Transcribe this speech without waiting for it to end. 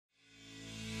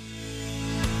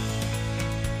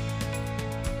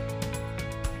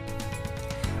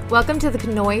Welcome to the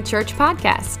Conoy Church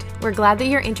Podcast. We're glad that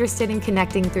you're interested in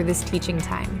connecting through this teaching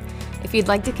time. If you'd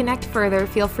like to connect further,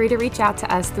 feel free to reach out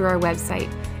to us through our website,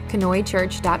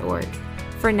 conoychurch.org.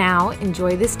 For now,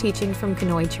 enjoy this teaching from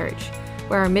Conoy Church,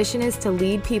 where our mission is to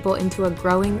lead people into a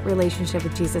growing relationship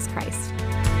with Jesus Christ.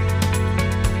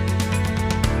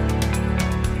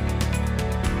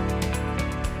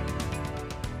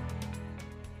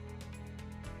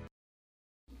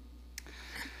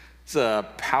 It's a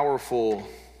powerful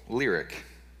lyric.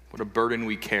 What a burden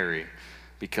we carry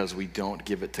because we don't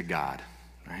give it to God,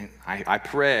 right? I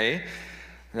pray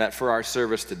that for our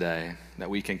service today, that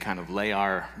we can kind of lay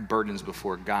our burdens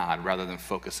before God rather than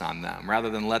focus on them. Rather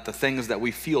than let the things that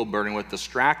we feel burdened with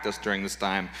distract us during this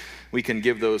time, we can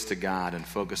give those to God and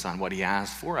focus on what He has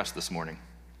for us this morning.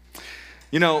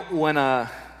 You know, when a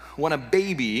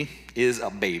baby is a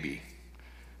baby,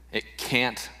 it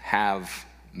can't have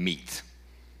meat.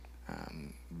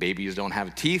 Babies don't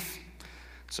have teeth,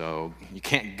 so you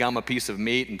can't gum a piece of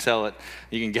meat until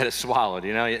you can get it swallowed.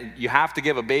 You know, you have to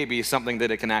give a baby something that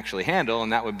it can actually handle,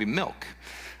 and that would be milk.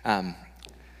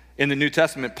 In the New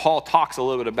Testament, Paul talks a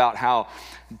little bit about how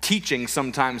teaching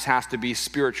sometimes has to be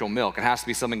spiritual milk. It has to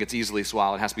be something that's easily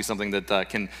swallowed. It has to be something that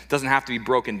doesn't have to be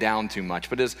broken down too much.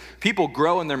 But as people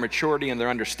grow in their maturity and their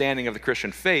understanding of the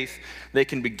Christian faith, they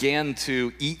can begin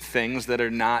to eat things that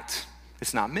are not.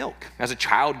 It's not milk. As a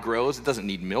child grows, it doesn't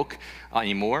need milk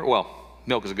anymore. Well,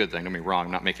 milk is a good thing. Don't get me wrong.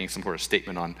 I'm not making some sort of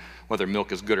statement on whether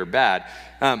milk is good or bad.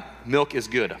 Milk is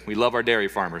good. We love our dairy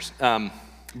farmers.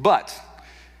 But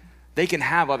they can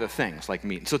have other things like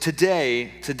meat. So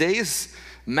today's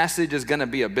message is going to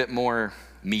be a bit more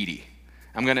meaty.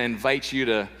 I'm going to invite you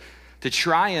to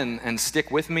try and stick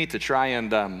with me, to try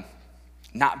and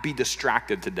not be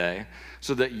distracted today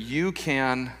so that you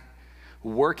can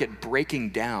work at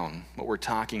breaking down what we're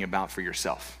talking about for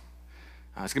yourself.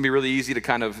 It's going to be really easy to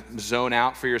kind of zone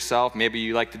out for yourself. Maybe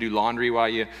you like to do laundry while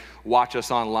you watch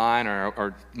us online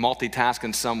or multitask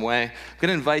in some way. I'm going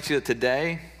to invite you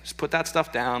today, just put that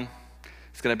stuff down.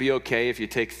 It's going to be okay if you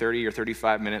take 30 or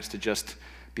 35 minutes to just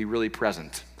be really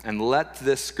present and let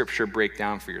this scripture break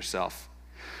down for yourself.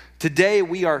 Today,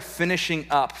 we are finishing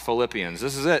up Philippians.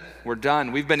 This is it. We're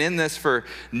done. We've been in this for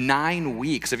 9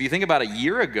 weeks. If you think about a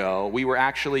year ago, we were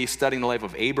actually studying the life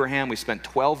of Abraham. We spent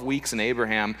 12 weeks in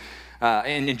Abraham,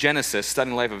 in Genesis,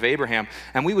 studying the life of Abraham,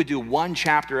 and we would do one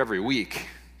chapter every week.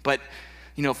 But,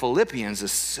 you know, Philippians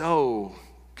is so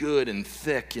good and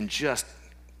thick and just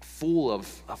full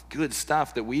of good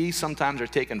stuff that we sometimes are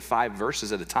taking 5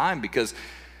 verses at a time because,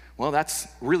 well, that's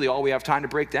really all we have time to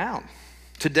break down.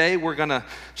 Today, we're going to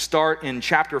start in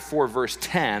chapter 4, verse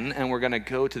 10, and we're going to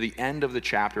go to the end of the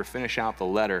chapter, finish out the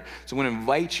letter. So I'm going to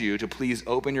invite you to please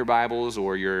open your Bibles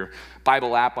or your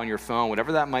Bible app on your phone,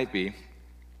 whatever that might be,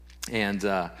 and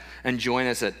join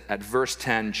us at verse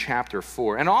 10, chapter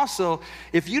 4. And also,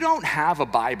 if you don't have a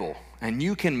Bible, and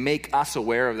you can make us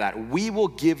aware of that, we will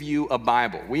give you a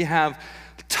Bible. We have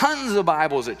tons of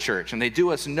Bibles at church, and they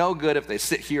do us no good if they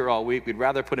sit here all week. We'd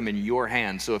rather put them in your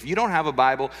hands. So if you don't have a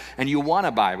Bible and you want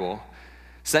a Bible,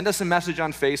 send us a message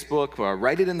on Facebook or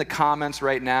write it in the comments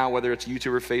right now, whether it's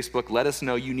YouTube or Facebook. Let us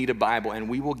know you need a Bible, and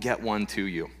we will get one to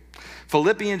you.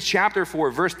 Philippians chapter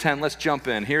 4, verse 10, let's jump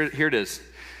in. Here it is.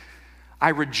 I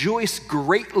rejoice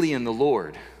greatly in the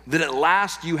Lord that at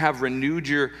last you have renewed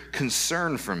your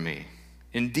concern for me.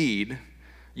 Indeed,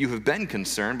 you have been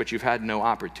concerned, but you've had no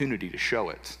opportunity to show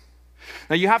it.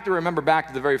 Now, you have to remember back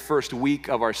to the very first week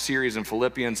of our series in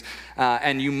Philippians,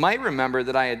 and you might remember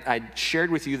that I shared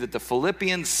with you that the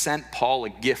Philippians sent Paul a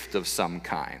gift of some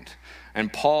kind,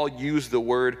 and Paul used the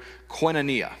word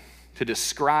koinonia to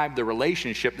describe the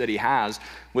relationship that he has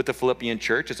with the Philippian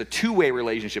church. It's a two-way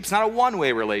relationship. It's not a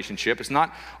one-way relationship. It's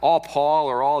not all Paul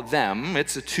or all them.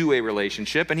 It's a two-way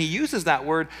relationship. And he uses that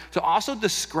word to also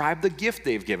describe the gift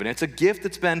they've given. It's a gift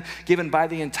that's been given by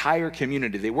the entire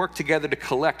community. They work together to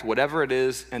collect whatever it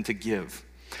is and to give.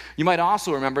 You might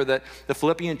also remember that the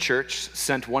Philippian church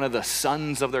sent one of the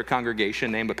sons of their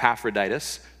congregation named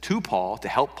Epaphroditus to Paul to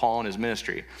help Paul in his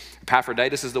ministry.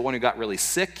 Epaphroditus is the one who got really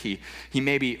sick. He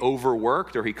maybe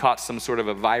overworked or he caught some sort of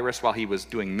a virus while he was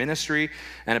doing ministry,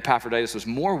 and Epaphroditus was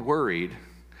more worried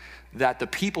that the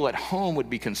people at home would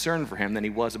be concerned for him than he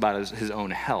was about his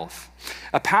own health.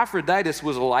 Epaphroditus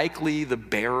was likely the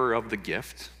bearer of the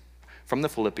gift from the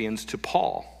Philippians to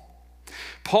Paul.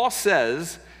 Paul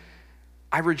says,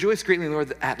 I rejoice greatly in the Lord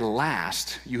that at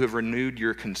last you have renewed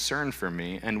your concern for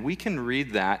me. And we can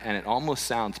read that and it almost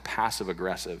sounds passive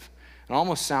aggressive. It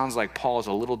almost sounds like Paul is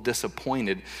a little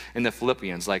disappointed in the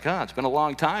Philippians, like, it's been a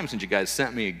long time since you guys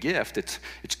sent me a gift.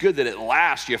 It's good that at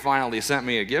last you finally sent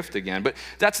me a gift again. But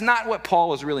that's not what Paul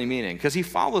was really meaning, because he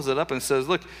follows it up and says,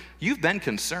 look, you've been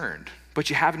concerned, but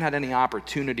you haven't had any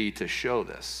opportunity to show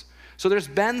this. So there's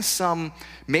been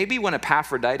maybe when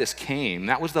Epaphroditus came,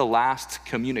 that was the last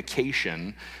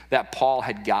communication that Paul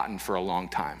had gotten for a long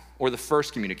time, or the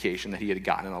first communication that he had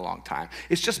gotten in a long time.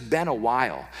 It's just been a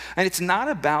while. And it's not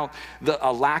about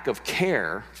a lack of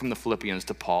care from the Philippians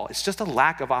to Paul, it's just a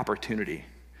lack of opportunity.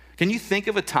 Can you think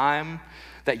of a time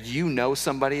that you know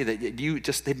somebody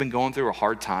that they've been going through a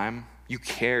hard time, you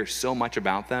care so much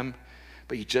about them,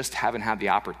 but you just haven't had the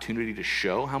opportunity to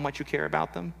show how much you care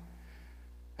about them?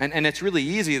 And it's really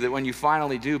easy that when you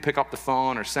finally do pick up the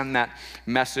phone or send that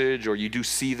message, or you do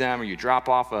see them, or you drop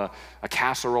off a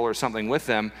casserole or something with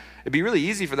them, it'd be really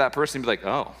easy for that person to be like,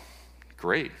 oh,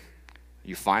 great,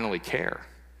 you finally care.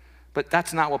 But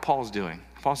that's not what Paul's doing.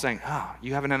 Paul's saying,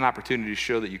 you haven't had an opportunity to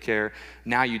show that you care.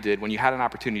 Now you did. When you had an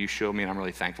opportunity, you showed me, and I'm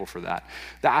really thankful for that.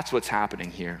 That's what's happening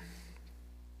here.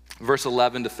 Verse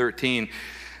 11 to 13.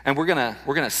 And we're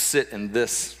gonna sit in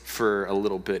this for a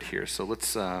little bit here. So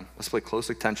let's pay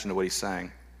close attention to what he's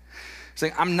saying. He's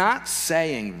saying, I'm not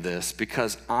saying this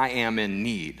because I am in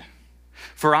need,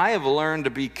 for I have learned to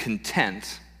be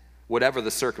content, whatever the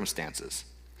circumstances.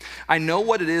 I know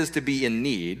what it is to be in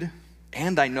need,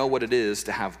 and I know what it is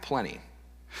to have plenty.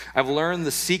 I've learned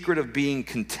the secret of being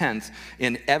content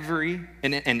in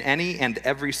any and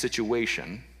every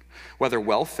situation, whether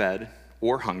well-fed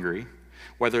or hungry,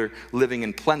 whether living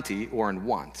in plenty or in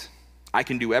want. I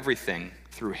can do everything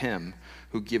through him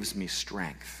who gives me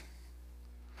strength.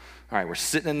 All right, we're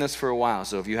sitting in this for a while,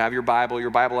 so if you have your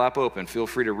Bible app open, feel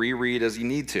free to reread as you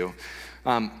need to.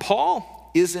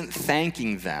 Paul isn't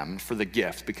thanking them for the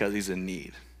gift because he's in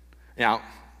need. Now,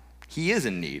 he is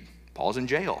in need. Paul's in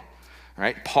jail. All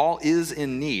right, Paul is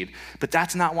in need, but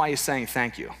that's not why he's saying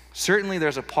thank you. Certainly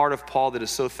there's a part of Paul that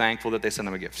is so thankful that they sent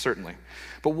him a gift, certainly.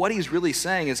 But what he's really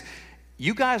saying is,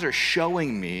 you guys are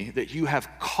showing me that you have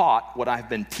caught what I've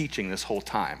been teaching this whole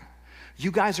time.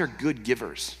 You guys are good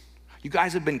givers. You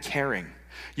guys have been caring.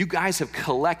 You guys have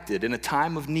collected in a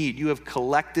time of need. You have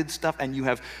collected stuff and you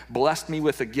have blessed me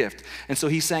with a gift. And so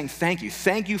he's saying, thank you.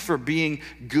 Thank you for being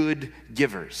good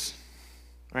givers.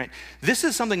 Right? This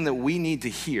is something that we need to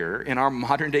hear in our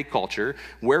modern day culture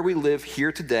where we live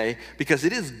here today, because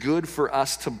it is good for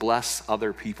us to bless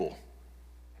other people.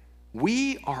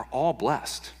 We are all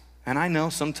blessed. And I know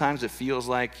sometimes it feels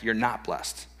like you're not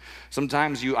blessed.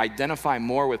 Sometimes you identify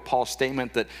more with Paul's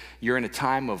statement that you're in a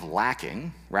time of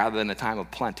lacking rather than a time of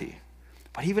plenty.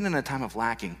 But even in a time of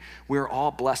lacking, we're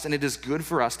all blessed, and it is good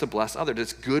for us to bless others.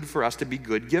 It's good for us to be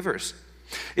good givers.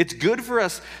 It's good for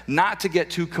us not to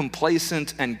get too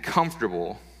complacent and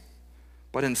comfortable,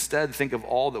 but instead think of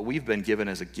all that we've been given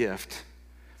as a gift,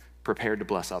 prepared to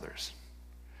bless others.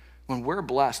 When we're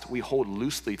blessed, we hold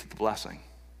loosely to the blessing.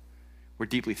 We're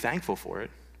deeply thankful for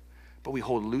it, but we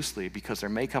hold loosely because there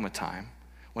may come a time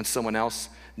when someone else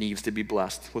needs to be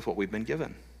blessed with what we've been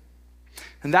given.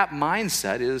 And that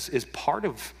mindset is part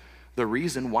of the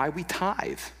reason why we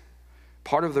tithe.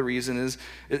 Part of the reason is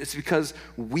it's because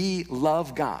we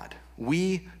love God.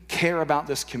 We care about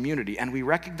this community, and we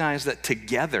recognize that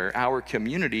together our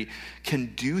community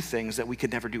can do things that we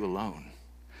could never do alone.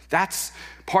 That's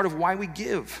part of why we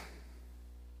give.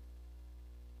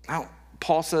 Now,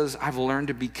 Paul says, I've learned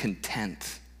to be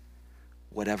content,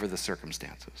 whatever the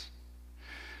circumstances.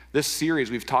 This series,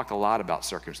 we've talked a lot about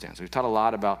circumstances. We've talked a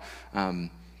lot about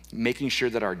making sure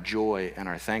that our joy and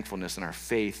our thankfulness and our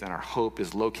faith and our hope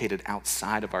is located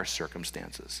outside of our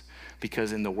circumstances.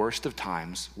 Because in the worst of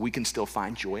times, we can still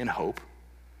find joy and hope,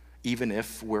 even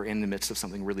if we're in the midst of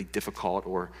something really difficult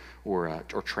or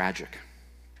tragic.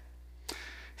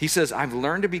 He says, I've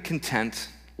learned to be content,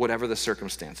 whatever the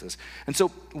circumstances. And so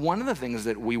one of the things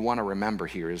that we want to remember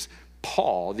here is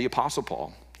Paul, the Apostle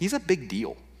Paul, he's a big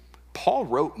deal. Paul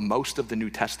wrote most of the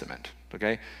New Testament,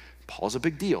 okay? Paul's a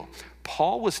big deal.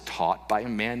 Paul was taught by a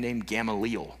man named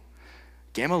Gamaliel.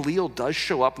 Gamaliel does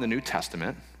show up in the New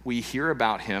Testament. We hear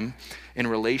about him in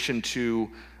relation to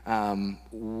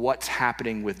what's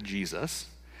happening with Jesus.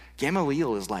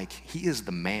 Gamaliel is like, he is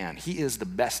the man. He is the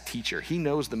best teacher. He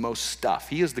knows the most stuff.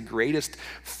 He is the greatest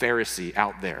Pharisee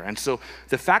out there. And so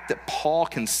the fact that Paul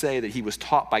can say that he was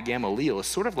taught by Gamaliel is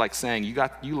sort of like saying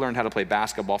you learned how to play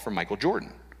basketball from Michael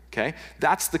Jordan, okay?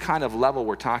 That's the kind of level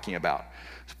we're talking about.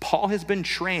 Paul has been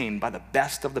trained by the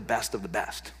best of the best of the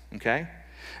best, okay?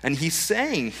 And he's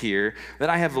saying here that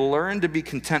I have learned to be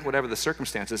content whatever the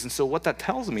circumstances. And so what that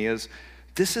tells me is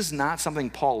this is not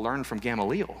something Paul learned from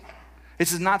Gamaliel.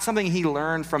 This is not something he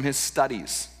learned from his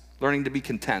studies, learning to be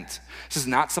content. This is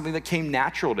not something that came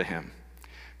natural to him.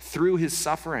 Through his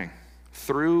suffering,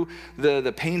 through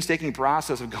the painstaking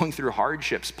process of going through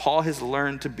hardships, Paul has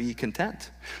learned to be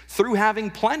content. Through having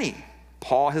plenty,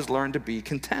 Paul has learned to be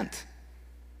content.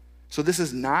 So this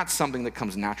is not something that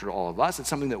comes natural to all of us. It's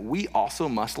something that we also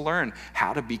must learn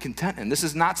how to be content. And this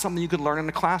is not something you can learn in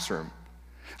a classroom.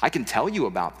 I can tell you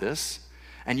about this,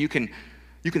 and you can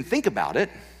think about it,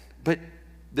 but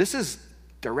this is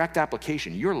direct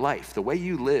application. Your life, the way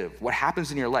you live, what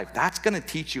happens in your life, that's going to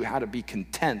teach you how to be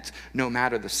content no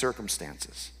matter the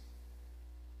circumstances.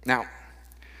 Now,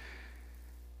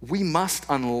 we must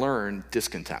unlearn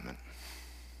discontentment,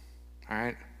 all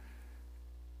right?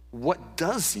 What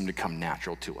does seem to come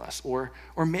natural to us, or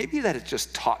maybe that it's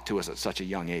just taught to us at such a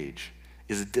young age,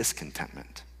 is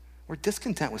discontentment. We're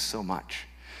discontent with so much.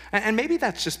 And maybe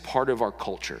that's just part of our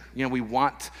culture. You know,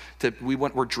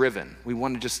 we're driven. We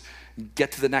want to just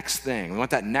get to the next thing. We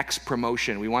want that next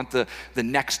promotion. We want the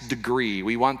next degree.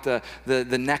 We want the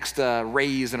next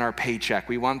raise in our paycheck.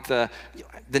 We want the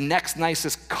next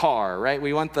nicest car, right?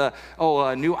 We want a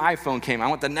new iPhone came. I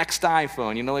want the next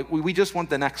iPhone. You know, like we just want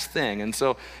the next thing. And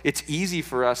so it's easy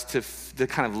for us to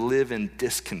kind of live in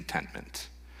discontentment.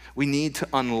 We need to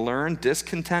unlearn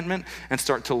discontentment and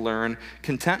start to learn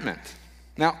contentment.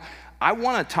 Now, I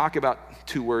want to talk about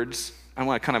two words. I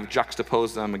want to kind of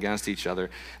juxtapose them against each other.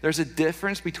 There's a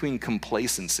difference between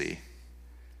complacency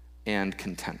and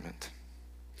contentment.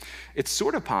 It's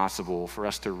sort of possible for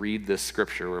us to read this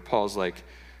scripture where Paul's like,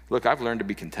 look, I've learned to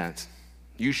be content.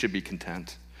 You should be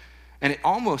content. And it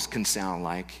almost can sound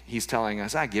like he's telling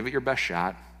us, give it your best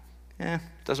shot. It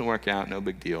doesn't work out, no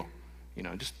big deal. You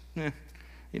know,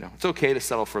 it's okay to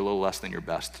settle for a little less than your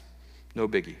best. No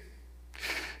biggie.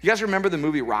 You guys remember the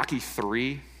movie Rocky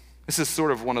III? This is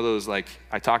sort of one of those, like,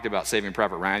 I talked about Saving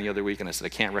Private Ryan the other week, and I said I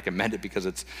can't recommend it because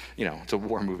it's a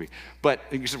war movie. But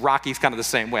Rocky's kind of the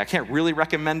same way. I can't really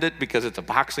recommend it because it's a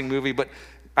boxing movie, but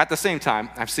at the same time,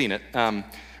 I've seen it.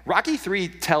 Rocky III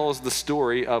tells the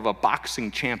story of a boxing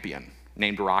champion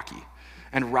named Rocky.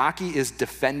 And Rocky is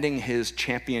defending his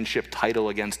championship title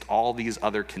against all these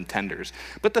other contenders.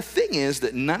 But the thing is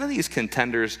that none of these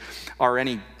contenders are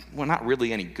not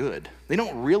really any good. They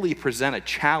don't really present a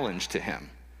challenge to him.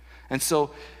 And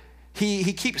so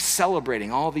he keeps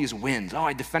celebrating all these wins.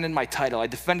 I defended my title. I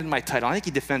think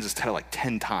he defends his title like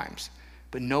 10 times.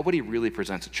 But nobody really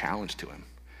presents a challenge to him.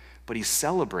 But he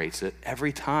celebrates it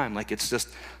every time like it's just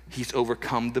he's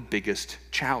overcome the biggest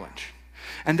challenge.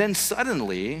 And then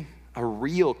suddenly, a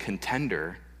real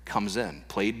contender comes in,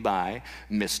 played by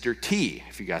Mr. T,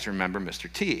 if you guys remember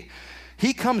Mr. T.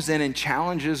 He comes in and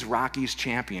challenges Rocky's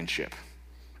championship,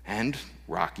 and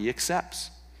Rocky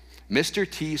accepts. Mr.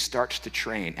 T starts to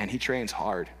train, and he trains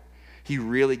hard. He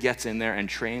really gets in there and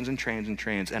trains and trains and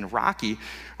trains. And Rocky,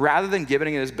 rather than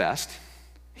giving it his best,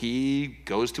 he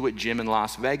goes to a gym in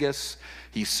Las Vegas.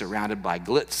 He's surrounded by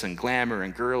glitz and glamour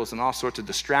and girls and all sorts of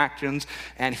distractions,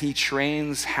 and he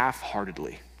trains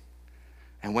half-heartedly.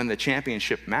 And when the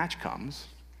championship match comes,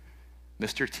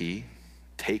 Mr. T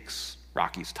takes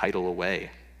Rocky's title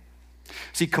away.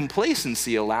 See,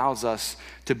 complacency allows us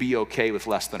to be okay with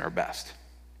less than our best.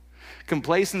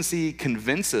 Complacency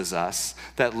convinces us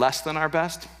that less than our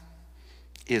best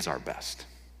is our best.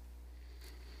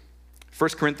 1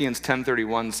 Corinthians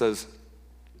 10:31 says,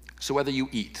 so whether you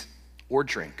eat or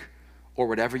drink or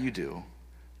whatever you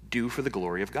do for the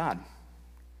glory of God.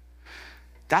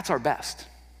 That's our best.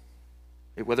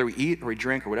 Whether we eat or we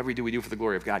drink or whatever we do for the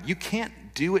glory of God. You can't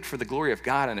do it for the glory of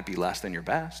God and it be less than your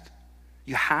best.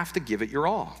 You have to give it your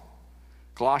all.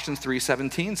 Colossians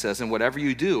 3:17 says, and whatever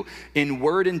you do, in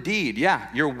word and deed,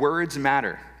 your words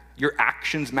matter. Your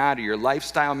actions matter. Your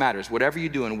lifestyle matters. Whatever you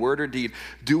do in word or deed,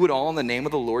 do it all in the name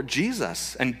of the Lord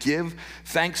Jesus and give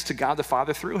thanks to God the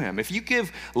Father through him. If you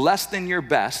give less than your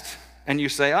best and you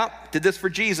say, did this for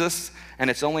Jesus, and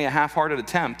it's only a half-hearted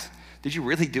attempt, did you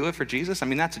really do it for Jesus? I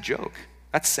mean, that's a joke.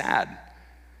 That's sad.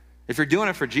 If you're doing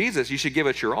it for Jesus, you should give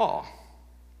it your all.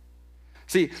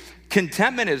 See,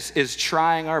 contentment is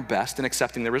trying our best and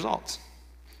accepting the results.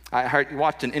 I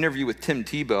watched an interview with Tim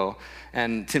Tebow,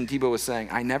 and Tim Tebow was saying,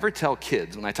 I never tell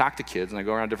kids, when I talk to kids and I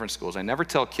go around different schools, I never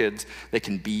tell kids they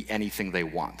can be anything they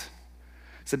want.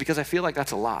 He said, because I feel like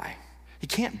that's a lie. You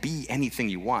can't be anything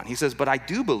you want. He says, but I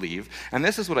do believe, and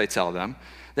this is what I tell them,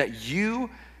 that you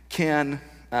can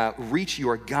reach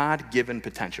your God-given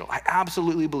potential. I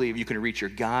absolutely believe you can reach your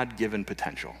God-given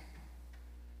potential.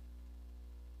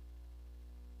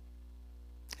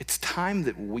 It's time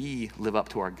that we live up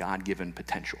to our God-given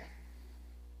potential.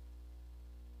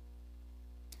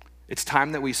 It's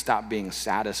time that we stop being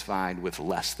satisfied with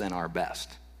less than our best.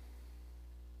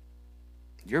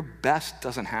 Your best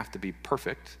doesn't have to be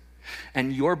perfect,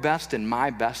 and your best and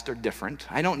my best are different.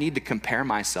 I don't need to compare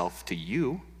myself to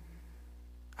you.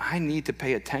 I need to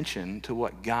pay attention to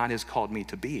what God has called me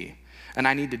to be, and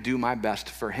I need to do my best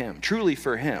for him, truly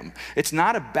for him. It's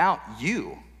not about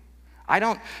you. I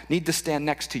don't need to stand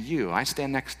next to you. I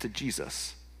stand next to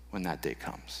Jesus when that day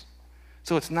comes.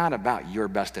 So it's not about your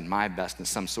best and my best in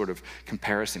some sort of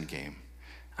comparison game.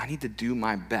 I need to do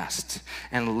my best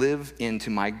and live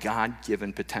into my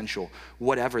God-given potential,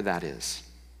 whatever that is.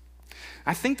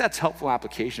 I think that's helpful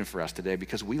application for us today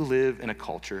because we live in a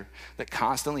culture that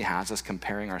constantly has us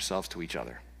comparing ourselves to each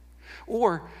other.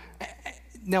 Or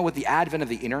now with the advent of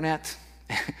the internet,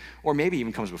 or maybe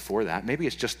even comes before that, maybe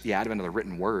it's just the advent of the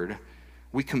written word,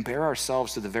 we compare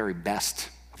ourselves to the very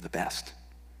best of the best.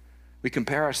 We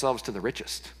compare ourselves to the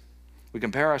richest. We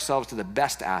compare ourselves to the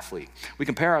best athlete. We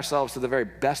compare ourselves to the very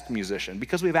best musician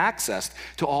because we have access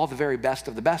to all the very best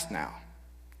of the best now.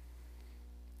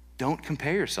 Don't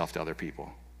compare yourself to other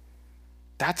people.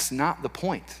 That's not the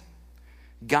point.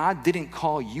 God didn't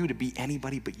call you to be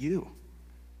anybody but you.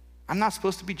 I'm not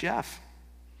supposed to be Jeff.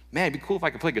 Man, it'd be cool if I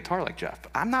could play guitar like Jeff,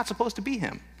 but I'm not supposed to be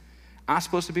him. I'm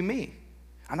supposed to be me.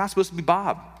 I'm not supposed to be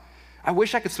Bob. I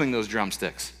wish I could swing those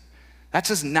drumsticks. That's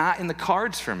just not in the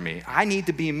cards for me. I need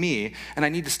to be me, and I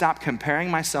need to stop comparing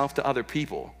myself to other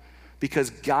people because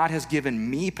God has given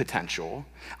me potential.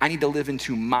 I need to live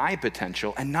into my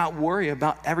potential and not worry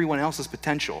about everyone else's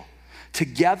potential.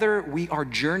 Together, we are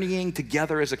journeying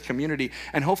together as a community,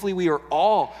 and hopefully we are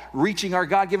all reaching our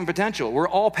God-given potential. We're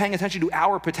all paying attention to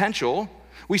our potential.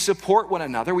 We support one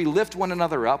another. We lift one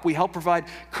another up. We help provide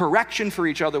correction for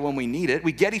each other when we need it.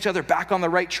 We get each other back on the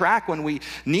right track when we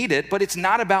need it, but it's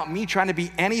not about me trying to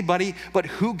be anybody but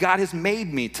who God has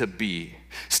made me to be.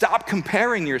 Stop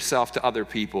comparing yourself to other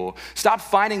people. Stop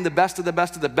finding the best of the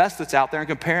best of the best that's out there and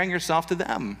comparing yourself to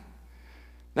them.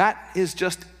 That is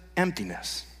just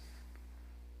emptiness.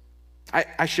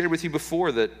 I shared with you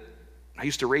before that I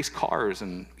used to race cars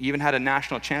and even had a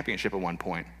national championship at one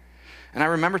point. And I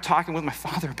remember talking with my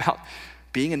father about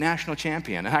being a national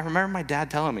champion. And I remember my dad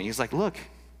telling me, he's like, look,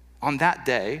 on that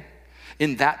day,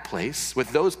 in that place, with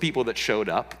those people that showed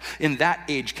up, in that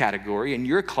age category, in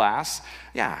your class,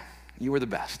 yeah, you were the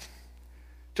best.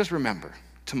 Just remember,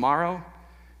 tomorrow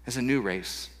is a new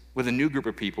race with a new group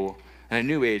of people and a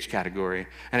new age category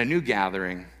and a new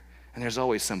gathering, and there's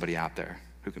always somebody out there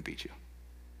who can beat you.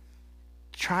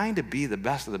 Trying to be the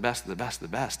best of the best of the best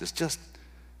of the best is just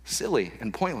silly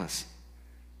and pointless.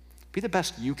 Be the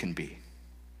best you can be.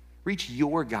 Reach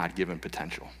your God-given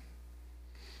potential.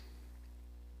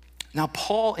 Now,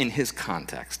 Paul, in his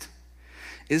context,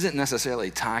 isn't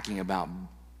necessarily talking about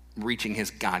reaching his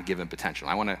God-given potential.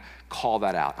 I want to call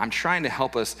that out. I'm trying to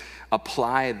help us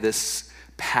apply this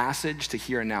passage to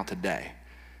here and now today.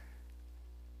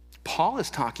 Paul is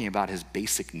talking about his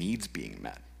basic needs being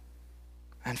met.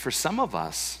 And for some of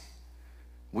us,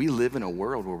 we live in a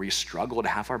world where we struggle to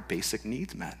have our basic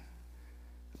needs met.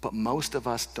 But most of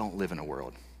us don't live in a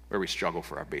world where we struggle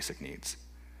for our basic needs,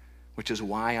 which is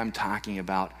why I'm talking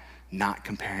about not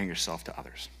comparing yourself to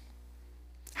others.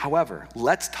 However,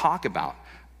 let's talk about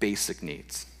basic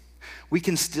needs. We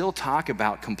can still talk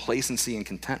about complacency and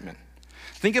contentment.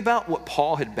 Think about what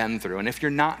Paul had been through, and if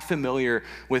you're not familiar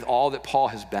with all that Paul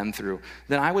has been through,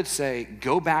 then I would say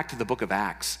go back to the book of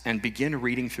Acts and begin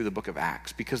reading through the book of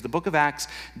Acts, because the book of Acts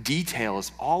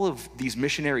details all of these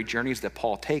missionary journeys that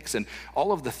Paul takes and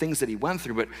all of the things that he went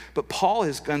through, but Paul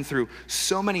has gone through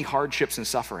so many hardships and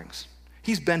sufferings.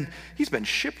 He's been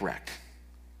shipwrecked.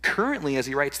 Currently, as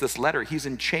he writes this letter, he's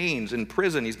in chains, in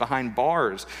prison, he's behind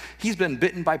bars. He's been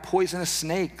bitten by poisonous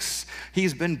snakes.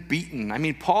 He's been beaten. I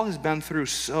mean, Paul has been through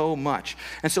so much.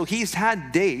 And so he's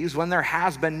had days when there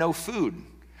has been no food.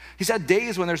 He's had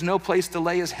days when there's no place to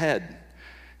lay his head.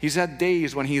 He's had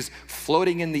days when he's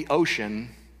floating in the ocean,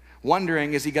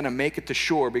 wondering, is he gonna make it to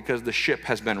shore because the ship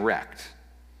has been wrecked?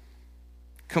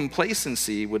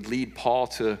 Complacency would lead Paul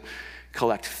to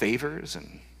collect favors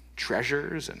and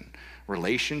treasures and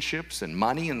relationships and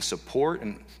money and support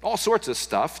and all sorts of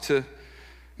stuff to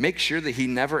make sure that he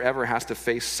never ever has to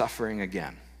face suffering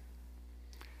again.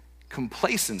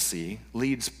 Complacency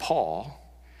leads Paul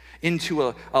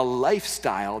into a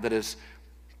lifestyle that is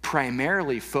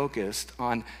primarily focused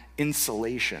on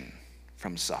insulation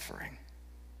from suffering.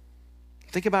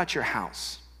 Think about your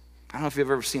house. I don't know if you've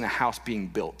ever seen a house being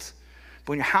built,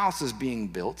 but when your house is being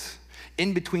built,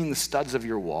 in between the studs of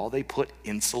your wall, they put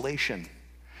insulation.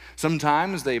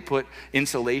 Sometimes they put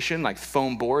insulation, like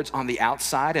foam boards, on the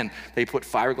outside, and they put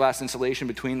fiberglass insulation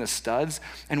between the studs.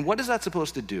 And what is that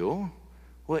supposed to do?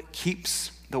 Well, it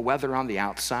keeps the weather on the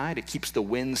outside. It keeps the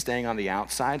wind staying on the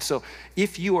outside. So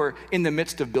if you are in the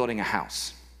midst of building a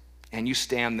house, and you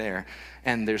stand there,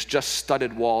 and there's just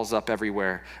studded walls up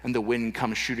everywhere, and the wind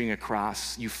comes shooting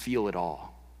across, you feel it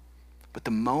all. But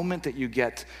the moment that you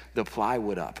get the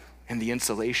plywood up and the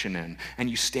insulation in, and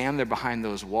you stand there behind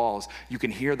those walls, you can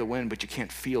hear the wind, but you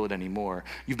can't feel it anymore.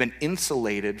 You've been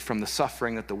insulated from the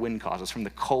suffering that the wind causes, from the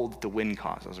cold that the wind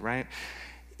causes, right?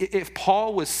 If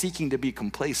Paul was seeking to be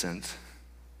complacent,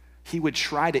 he would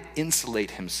try to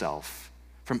insulate himself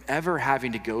from ever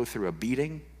having to go through a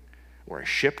beating or a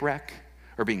shipwreck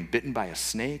or being bitten by a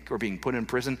snake or being put in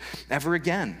prison ever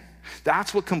again.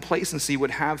 That's what complacency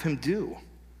would have him do.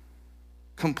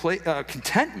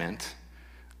 Contentment,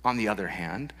 on the other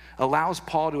hand, allows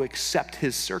Paul to accept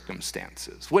his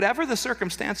circumstances, whatever the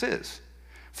circumstance is.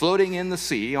 Floating in the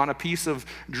sea on a piece of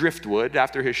driftwood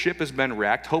after his ship has been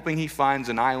wrecked, hoping he finds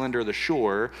an island or the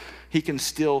shore, he can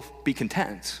still be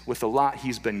content with the lot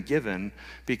he's been given,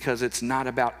 because it's not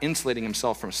about insulating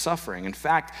himself from suffering. In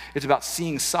fact, it's about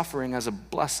seeing suffering as a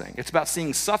blessing. It's about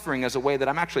seeing suffering as a way that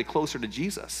I'm actually closer to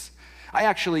Jesus. I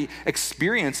actually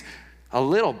experience a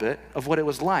little bit of what it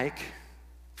was like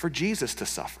for Jesus to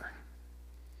suffer.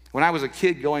 When I was a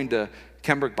kid going to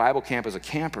Kenbrook Bible Camp as a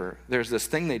camper, there's this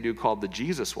thing they do called the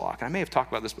Jesus Walk. I may have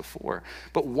talked about this before,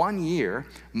 but one year,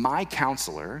 my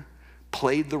counselor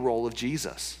played the role of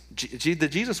Jesus. The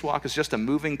Jesus Walk is just a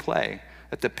moving play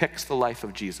that depicts the life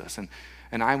of Jesus.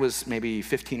 And I was maybe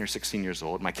 15 or 16 years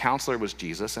old. My counselor was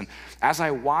Jesus. And as I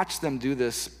watched them do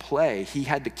this play, he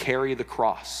had to carry the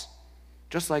cross,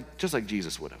 just like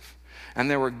Jesus would have. And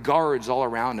there were guards all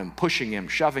around him, pushing him,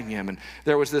 shoving him. And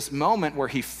there was this moment where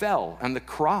he fell, and the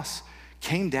cross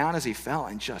came down as he fell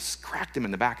and just cracked him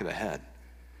in the back of the head.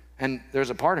 And there's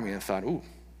a part of me that thought, ooh,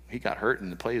 he got hurt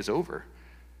and the play is over.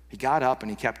 He got up and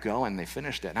he kept going and they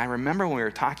finished it. And I remember when we were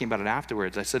talking about it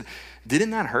afterwards, I said,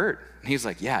 didn't that hurt? And he's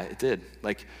like, yeah, it did.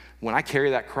 Like, when I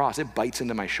carry that cross, it bites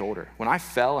into my shoulder. When I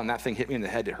fell and that thing hit me in the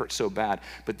head, it hurt so bad.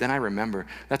 But then I remember,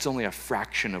 that's only a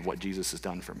fraction of what Jesus has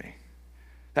done for me.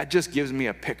 That just gives me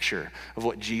a picture of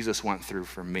what Jesus went through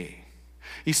for me.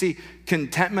 You see,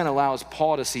 contentment allows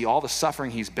Paul to see all the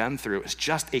suffering he's been through as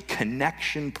just a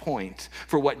connection point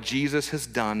for what Jesus has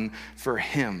done for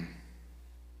him.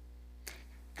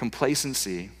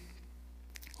 Complacency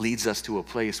leads us to a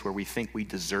place where we think we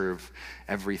deserve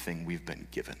everything we've been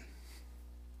given.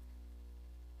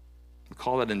 We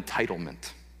call it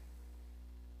entitlement.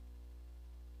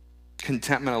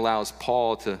 Contentment allows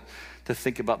Paul to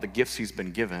think about the gifts he's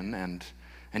been given and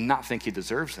not think he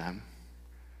deserves them,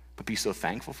 but be so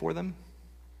thankful for them,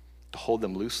 to hold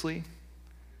them loosely,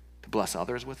 to bless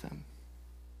others with them.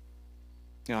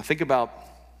 You know, think about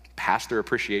Pastor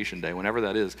Appreciation Day, whenever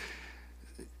that is.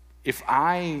 If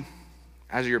I,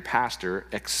 as your pastor,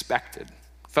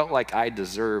 felt like I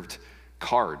deserved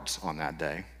cards on that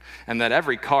day, and that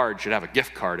every card should have a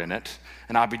gift card in it,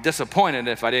 and I'd be disappointed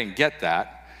if I didn't get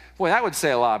that, boy, that would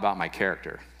say a lot about my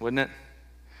character, wouldn't it?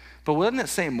 But wouldn't it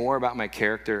say more about my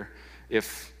character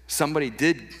if somebody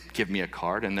did give me a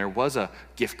card and there was a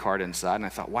gift card inside and I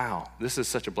thought, wow, this is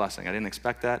such a blessing. I didn't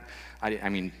expect that. I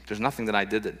mean, there's nothing that I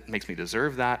did that makes me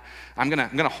deserve that. I'm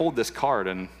gonna hold this card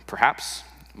and perhaps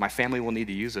my family will need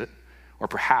to use it, or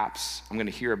perhaps I'm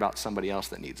gonna hear about somebody else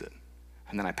that needs it,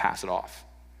 and then I pass it off.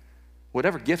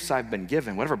 Whatever gifts I've been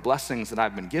given, whatever blessings that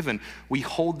I've been given, we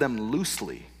hold them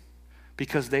loosely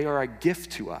because they are a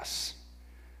gift to us.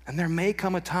 And there may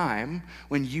come a time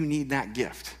when you need that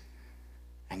gift.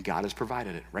 And God has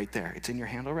provided it right there. It's in your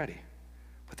hand already.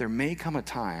 But there may come a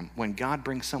time when God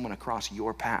brings someone across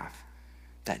your path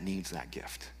that needs that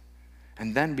gift.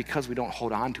 And then because we don't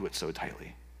hold on to it so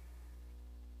tightly,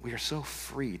 we are so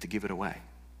free to give it away.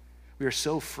 We are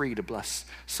so free to bless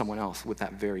someone else with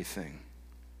that very thing.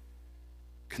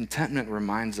 Contentment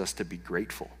reminds us to be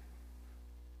grateful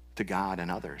to God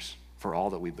and others for all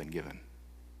that we've been given.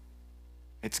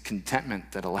 It's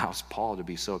contentment that allows Paul to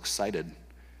be so excited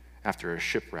after a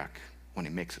shipwreck when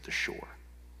he makes it to shore.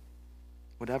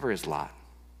 Whatever his lot,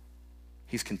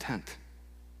 he's content.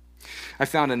 I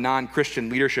found a non-Christian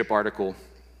leadership article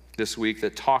this week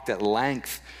that talked at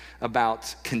length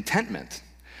about contentment.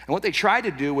 And what they tried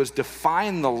to do was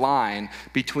define the line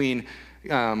between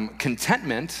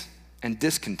contentment and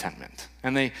discontentment.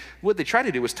 And what they tried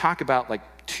to do was talk about like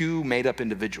two made-up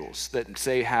individuals that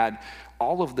say had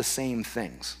all of the same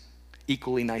things: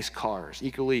 equally nice cars,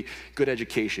 equally good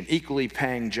education, equally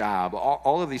paying job,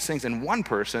 all of these things. And one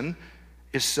person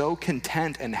is so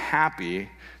content and happy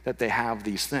that they have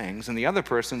these things, and the other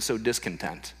person so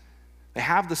discontent. They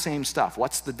have the same stuff.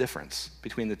 What's the difference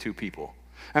between the two people?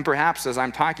 And perhaps as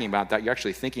I'm talking about that, you're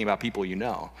actually thinking about people you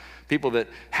know, people that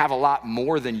have a lot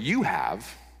more than you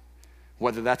have,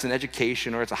 whether that's an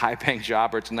education or it's a high-paying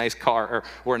job or it's a nice car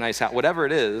or a nice house, whatever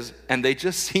it is, and they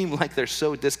just seem like they're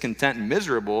so discontent and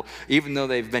miserable even though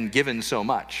they've been given so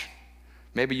much.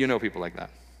 Maybe you know people like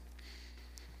that.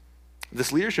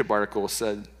 This leadership article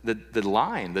said that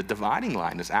the dividing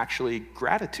line is actually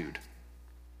gratitude.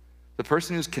 The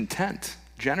person who's content,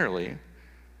 generally,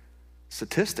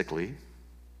 statistically,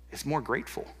 is more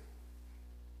grateful.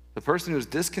 The person who's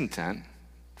discontent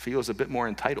feels a bit more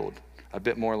entitled, a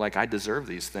bit more like I deserve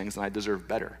these things and I deserve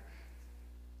better.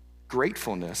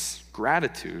 Gratefulness,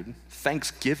 gratitude,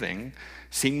 thanksgiving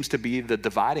seems to be the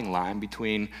dividing line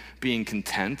between being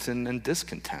content and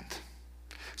discontent.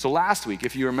 So last week,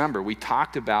 if you remember, we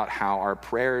talked about how our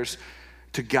prayers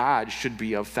to God should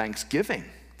be of thanksgiving.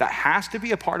 That has to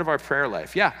be a part of our prayer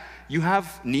life. Yeah, you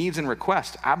have needs and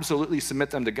requests. Absolutely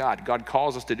submit them to God. God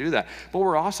calls us to do that. But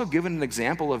we're also given an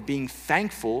example of being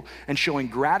thankful and showing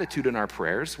gratitude in our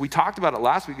prayers. We talked about it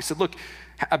last week. We said, look,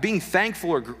 being thankful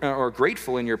or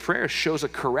grateful in your prayers shows a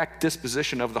correct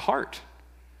disposition of the heart.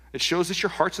 It shows that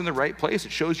your heart's in the right place.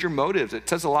 It shows your motives. It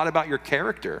says a lot about your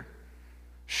character.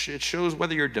 It shows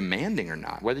whether you're demanding or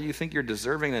not, whether you think you're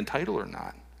deserving and entitled or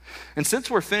not. And since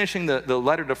we're finishing the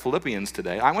letter to Philippians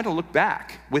today, I want to look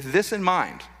back with this in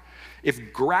mind.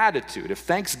 If gratitude, if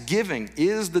thanksgiving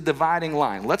is the dividing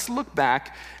line, let's look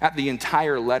back at the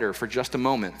entire letter for just a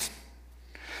moment.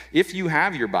 If you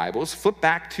have your Bibles, flip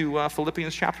back to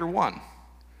Philippians chapter 1,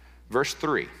 verse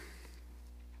 3.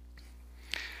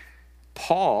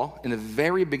 Paul, in the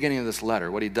very beginning of this letter,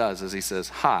 what he does is he says,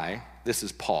 "Hi, this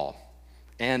is Paul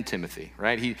and Timothy,"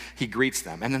 right? He greets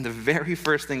them. And then the very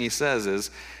first thing he says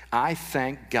is, "I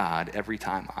thank God every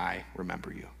time I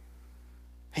remember you."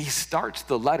 He starts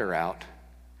the letter out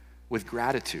with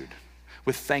gratitude,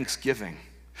 with thanksgiving.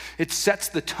 It sets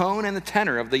the tone and the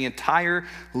tenor of the entire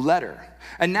letter.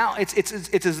 And now it's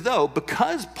as though,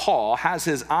 because Paul has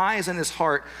his eyes and his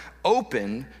heart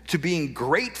open to being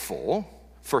grateful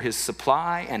for his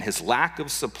supply and his lack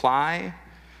of supply,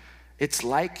 it's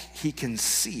like he can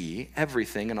see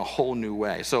everything in a whole new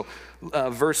way. So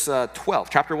verse 12,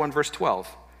 chapter 1, verse 12,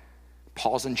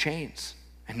 Paul's in chains.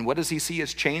 And what does he see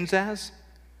his chains as?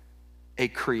 A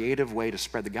creative way to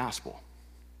spread the gospel.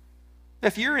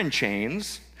 If you're in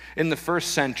chains in the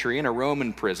first century in a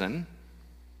Roman prison,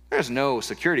 there's no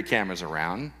security cameras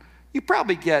around. You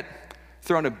probably get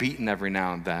thrown a beating every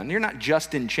now and then. You're not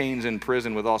just in chains in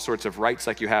prison with all sorts of rights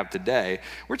like you have today.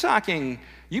 We're talking,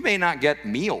 you may not get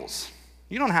meals.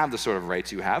 You don't have the sort of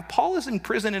rights you have. Paul is in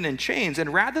prison and in chains,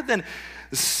 and rather than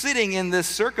sitting in this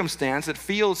circumstance that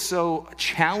feels so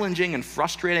challenging and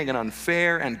frustrating and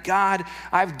unfair, and God,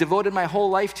 I've devoted my whole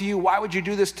life to you, why would you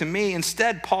do this to me?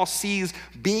 Instead, Paul sees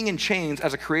being in chains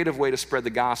as a creative way to spread the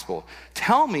gospel.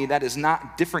 Tell me that is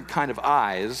not different kind of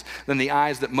eyes than the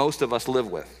eyes that most of us live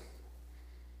with.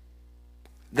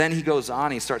 Then he goes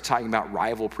on, he starts talking about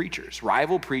rival preachers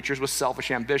with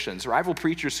selfish ambitions, rival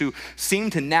preachers who seem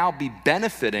to now be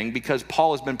benefiting because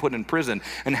Paul has been put in prison.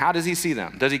 And how does he see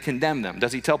them? Does he condemn them?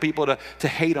 Does he tell people to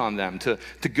hate on them, to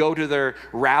go to their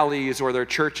rallies or their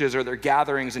churches or their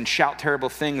gatherings and shout terrible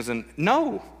things? And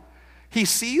no, he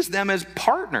sees them as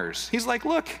partners. He's like,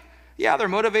 look, yeah, their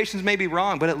motivations may be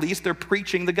wrong, but at least they're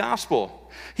preaching the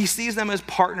gospel. He sees them as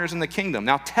partners in the kingdom.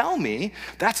 Now tell me,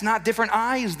 that's not different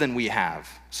eyes than we have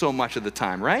so much of the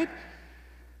time, right?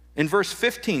 In verse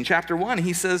 15, chapter 1,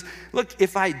 he says, look,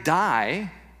 if I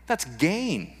die, that's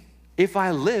gain. If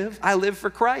I live for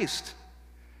Christ.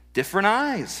 Different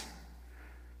eyes.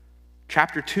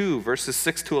 Chapter 2, verses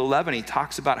 6 to 11, he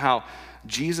talks about how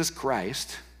Jesus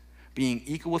Christ, being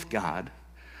equal with God,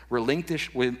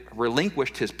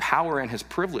 relinquished his power and his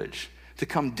privilege to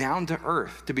come down to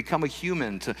earth, to become a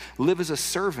human, to live as a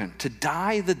servant, to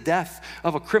die the death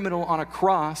of a criminal on a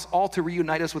cross, all to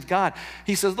reunite us with God.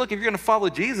 He says, look, if you're going to follow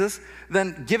Jesus,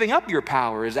 then giving up your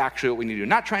power is actually what we need to do.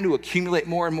 Not trying to accumulate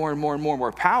more and more and more and more and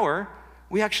more power.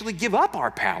 We actually give up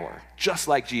our power, just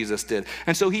like Jesus did.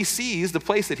 And so he sees the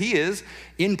place that he is,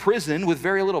 in prison with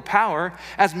very little power,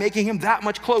 as making him that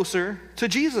much closer to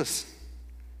Jesus.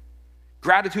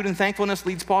 Gratitude and thankfulness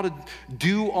leads Paul to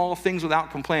do all things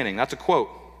without complaining. That's a quote.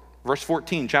 Verse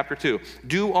 14, chapter 2.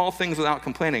 Do all things without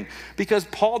complaining. Because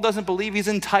Paul doesn't believe he's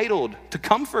entitled to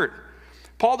comfort.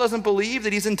 Paul doesn't believe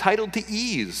that he's entitled to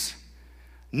ease.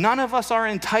 None of us are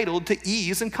entitled to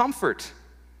ease and comfort.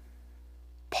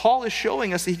 Paul is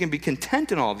showing us that he can be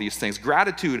content in all of these things.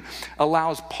 Gratitude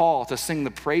allows Paul to sing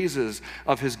the praises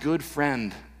of his good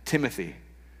friend Timothy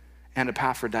and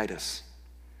Epaphroditus.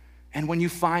 And when you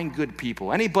find good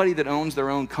people, anybody that owns their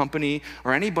own company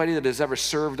or anybody that has ever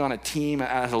served on a team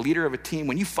as a leader of a team,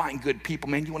 when you find good people,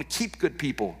 man, you want to keep good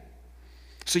people.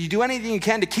 So you do anything you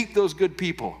can to keep those good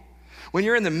people. When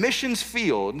you're in the missions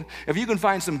field, if you can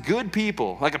find some good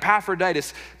people, like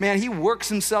Epaphroditus, man, he works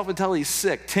himself until he's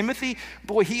sick. Timothy,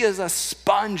 boy, he is a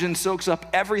sponge and soaks up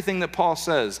everything that Paul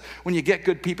says. When you get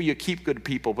good people, you keep good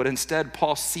people. But instead,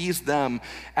 Paul sees them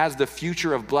as the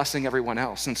future of blessing everyone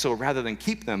else. And so rather than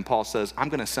keep them, Paul says, I'm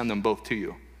going to send them both to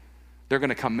you. They're going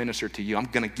to come minister to you. I'm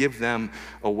going to give them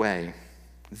away.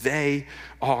 They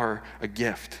are a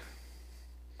gift.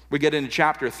 We get into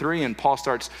chapter 3 and Paul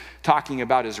starts talking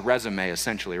about his resume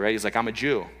essentially, right? He's like, I'm a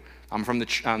Jew. I'm from the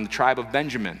tribe of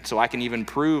Benjamin, so I can even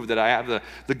prove that I have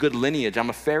the good lineage. I'm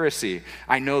a Pharisee.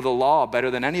 I know the law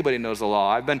better than anybody knows the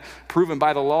law. I've been proven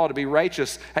by the law to be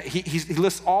righteous. He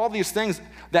lists all these things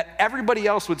that everybody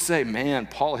else would say, man,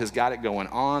 Paul has got it going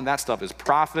on. That stuff is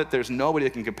profit. There's nobody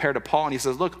that can compare to Paul. And he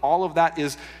says, look, all of that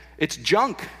it's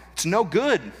junk. It's no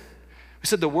good. We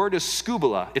said the word is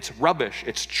scubala. It's rubbish.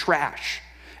 It's trash.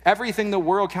 Everything the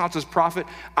world counts as profit,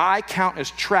 I count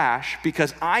as trash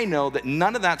because I know that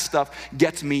none of that stuff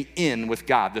gets me in with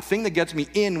God. The thing that gets me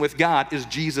in with God is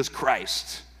Jesus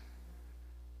Christ.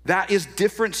 That is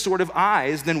different sort of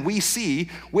eyes than we see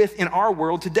in our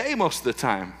world today most of the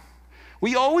time.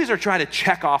 We always are trying to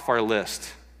check off our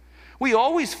list. We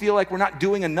always feel like we're not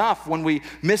doing enough when we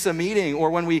miss a meeting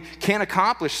or when we can't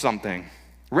accomplish something.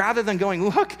 Rather than going,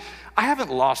 look, I haven't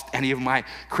lost any of my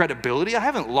credibility. I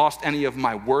haven't lost any of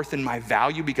my worth and my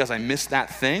value because I missed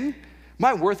that thing.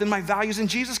 My worth and my value is in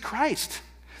Jesus Christ.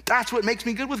 That's what makes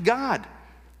me good with God,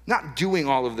 not doing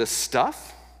all of this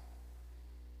stuff.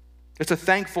 It's a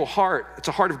thankful heart. It's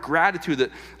a heart of gratitude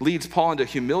that leads Paul into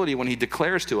humility when he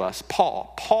declares to us,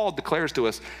 Paul declares to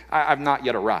us, I've not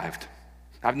yet arrived.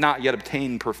 I've not yet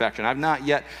obtained perfection.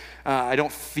 I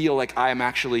don't feel like I am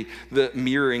actually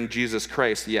mirroring Jesus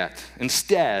Christ yet.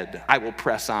 Instead, I will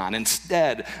press on.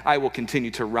 Instead, I will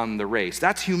continue to run the race.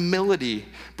 That's humility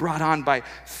brought on by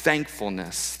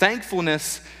thankfulness.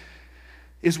 Thankfulness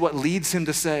is what leads him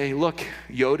to say, look,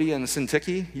 Yodi and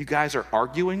Syntyche, you guys are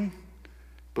arguing,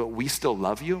 but we still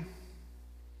love you.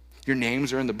 Your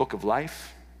names are in the book of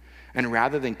life. And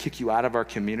rather than kick you out of our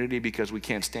community because we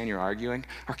can't stand your arguing,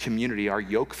 our community, our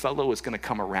yoke fellow is going to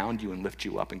come around you and lift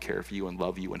you up and care for you and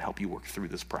love you and help you work through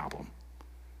this problem.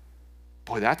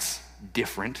 Boy, that's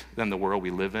different than the world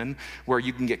we live in, where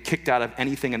you can get kicked out of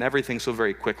anything and everything so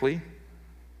very quickly.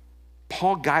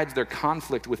 Paul guides their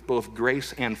conflict with both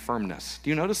grace and firmness. Do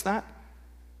you notice that?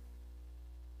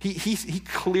 He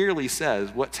clearly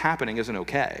says what's happening isn't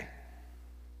okay,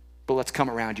 but let's come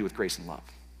around you with grace and love.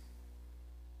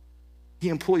 He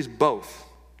employs both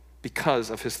because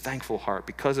of his thankful heart,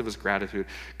 because of his gratitude.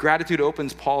 Gratitude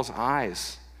opens Paul's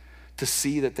eyes to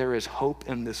see that there is hope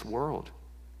in this world.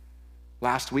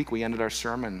 Last week, we ended our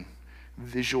sermon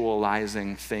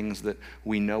visualizing things that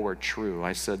we know are true.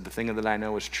 I said, the thing that I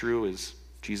know is true is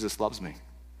Jesus loves me.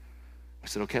 I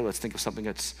said, okay, let's think of something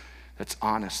that's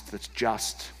honest, that's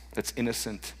just, that's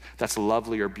innocent, that's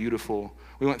lovely or beautiful.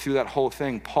 We went through that whole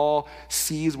thing. Paul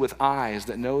sees with eyes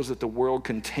that knows that the world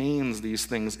contains these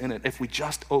things in it if we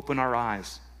just open our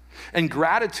eyes. And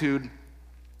gratitude,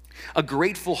 a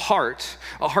grateful heart,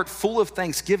 a heart full of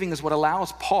thanksgiving is what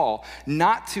allows Paul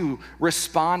not to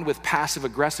respond with passive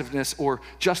aggressiveness or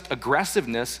just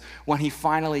aggressiveness when he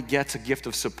finally gets a gift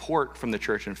of support from the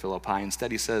church in Philippi.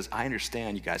 Instead, he says, I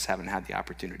understand you guys haven't had the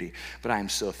opportunity, but I am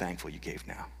so thankful you gave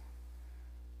now.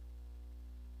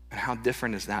 And how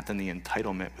different is that than the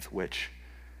entitlement with which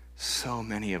so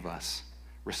many of us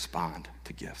respond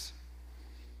to gifts?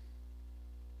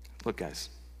 Look, guys,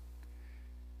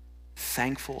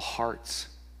 thankful hearts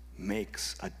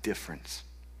makes a difference.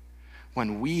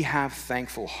 When we have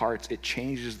thankful hearts, it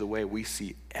changes the way we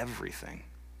see everything.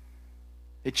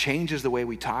 It changes the way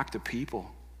we talk to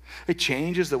people. It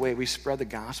changes the way we spread the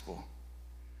gospel.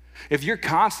 If you're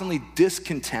constantly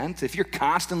discontent, if you're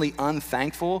constantly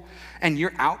unthankful, and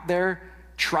you're out there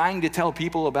trying to tell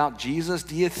people about Jesus,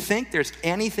 do you think there's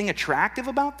anything attractive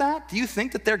about that? Do you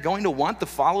think that they're going to want to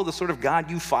follow the sort of God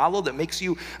you follow that makes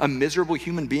you a miserable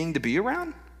human being to be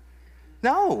around?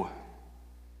 No.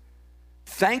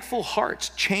 Thankful hearts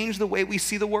change the way we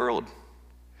see the world.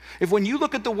 If when you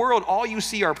look at the world, all you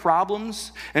see are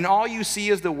problems, and all you see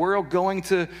is the world going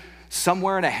to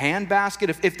somewhere in a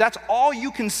handbasket, if that's all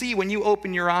you can see when you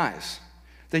open your eyes,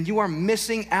 then you are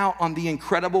missing out on the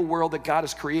incredible world that God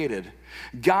has created.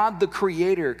 God, the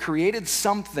creator, created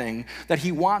something that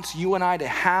he wants you and I to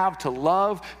have, to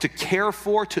love, to care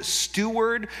for, to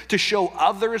steward, to show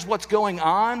others what's going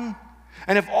on.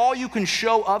 And if all you can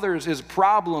show others is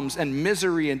problems and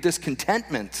misery and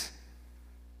discontentment,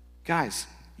 guys,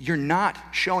 you're not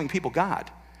showing people God.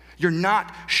 You're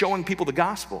not showing people the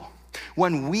gospel.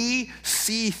 When we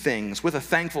see things with a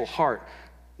thankful heart,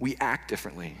 we act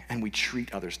differently and we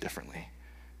treat others differently.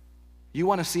 You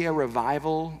want to see a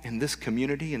revival in this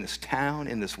community, in this town,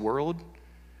 in this world?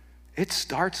 It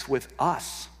starts with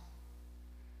us.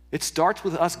 It starts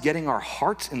with us getting our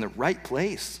hearts in the right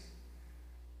place.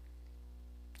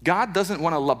 God doesn't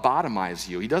want to lobotomize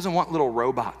you. He doesn't want little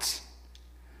robots.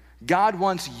 God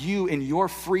wants you in your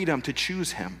freedom to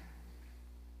choose him.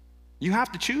 You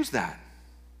have to choose that.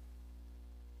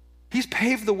 He's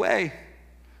paved the way.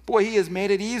 Boy, he has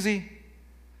made it easy,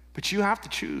 but you have to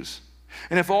choose.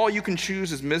 And if all you can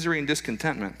choose is misery and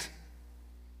discontentment,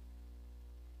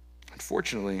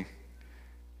 unfortunately,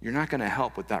 you're not going to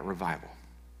help with that revival.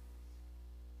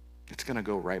 It's going to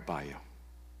go right by you.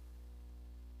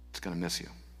 It's going to miss you.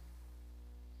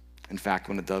 In fact,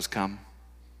 when it does come,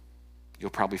 you'll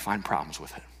probably find problems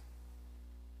with it.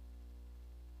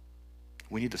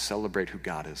 We need to celebrate who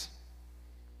God is.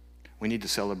 We need to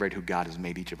celebrate who God has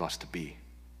made each of us to be.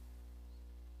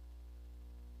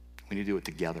 We need to do it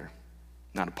together,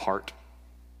 not apart.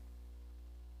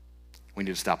 We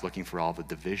need to stop looking for all the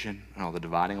division and all the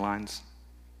dividing lines.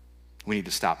 We need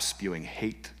to stop spewing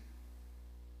hate.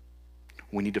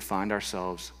 We need to find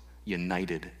ourselves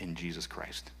united in Jesus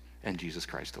Christ and Jesus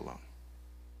Christ alone.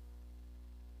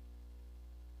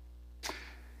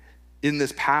 In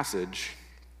this passage,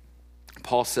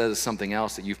 Paul says something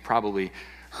else that you've probably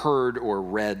heard or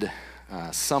read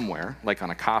somewhere, like on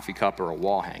a coffee cup or a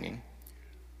wall hanging.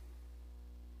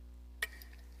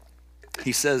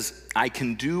 He says, I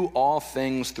can do all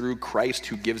things through Christ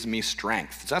who gives me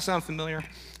strength. Does that sound familiar?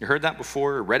 You heard that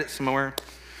before or read it somewhere?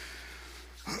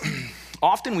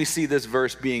 Often we see this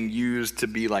verse being used to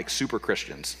be like super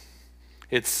Christians.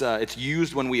 It's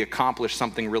used when we accomplish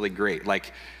something really great,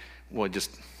 like,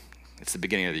 it's the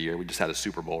beginning of the year. We just had a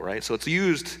Super Bowl, right? So it's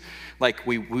used like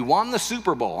we won the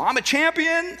Super Bowl. I'm a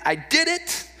champion. I did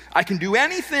it. I can do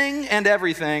anything and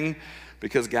everything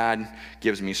because God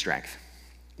gives me strength,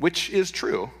 which is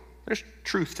true. There's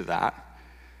truth to that.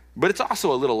 But it's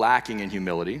also a little lacking in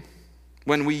humility.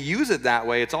 When we use it that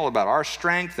way, it's all about our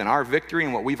strength and our victory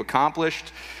and what we've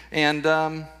accomplished. And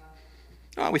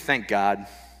we thank God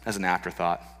as an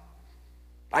afterthought.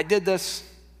 I did this.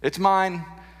 It's mine.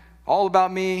 All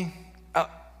about me.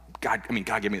 God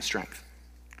gave me the strength.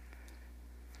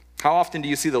 How often do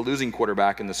you see the losing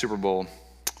quarterback in the Super Bowl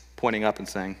pointing up and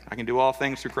saying, I can do all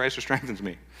things through Christ who strengthens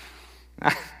me?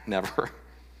 Never.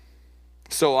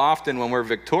 So often when we're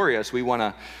victorious, we want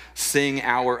to sing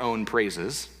our own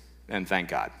praises and thank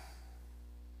God.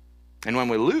 And when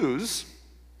we lose,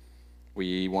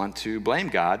 we want to blame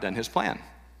God and his plan.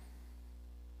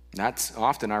 That's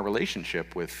often our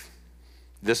relationship with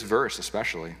this verse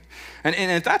especially. And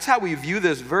if that's how we view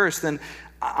this verse, then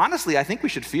honestly, I think we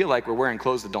should feel like we're wearing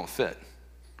clothes that don't fit.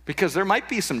 Because there might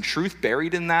be some truth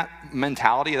buried in that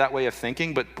mentality, that way of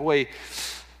thinking, but boy,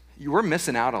 we're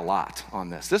missing out a lot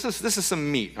on this. This is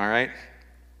some meat, all right?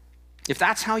 If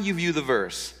that's how you view the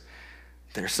verse,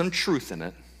 there's some truth in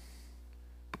it,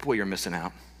 but boy, you're missing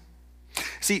out.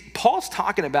 See, Paul's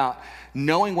talking about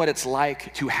knowing what it's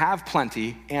like to have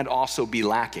plenty and also be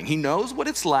lacking. He knows what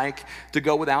it's like to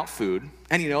go without food,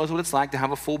 and he knows what it's like to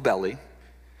have a full belly.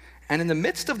 And in the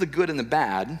midst of the good and the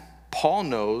bad, Paul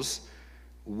knows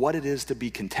what it is to be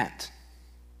content.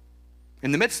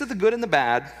 In the midst of the good and the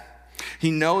bad,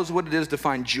 he knows what it is to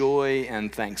find joy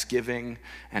and thanksgiving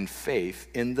and faith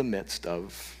in the midst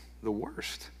of the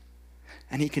worst.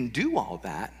 And he can do all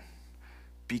that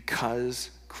because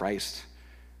Christ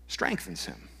strengthens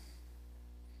him.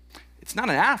 It's not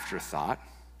an afterthought,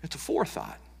 it's a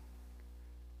forethought.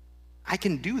 I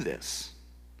can do this.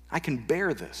 I can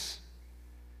bear this.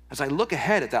 As I look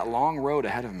ahead at that long road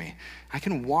ahead of me, I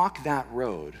can walk that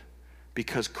road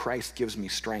because Christ gives me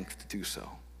strength to do so.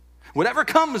 Whatever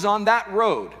comes on that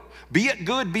road, be it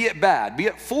good, be it bad, be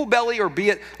it full belly or be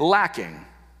it lacking,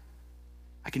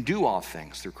 I can do all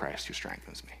things through Christ who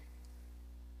strengthens me.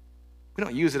 We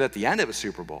don't use it at the end of a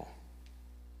Super Bowl.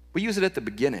 We use it at the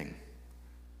beginning,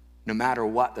 no matter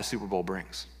what the Super Bowl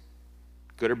brings.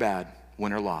 Good or bad,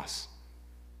 win or loss.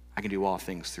 I can do all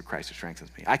things through Christ who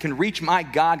strengthens me. I can reach my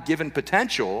God-given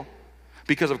potential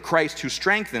because of Christ who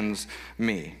strengthens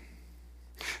me.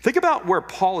 Think about where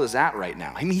Paul is at right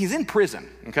now. I mean, he's in prison,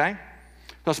 okay?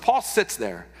 So as Paul sits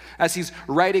there, as he's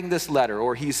writing this letter,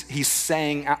 or he's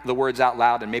saying the words out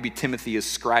loud, and maybe Timothy is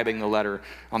scribing the letter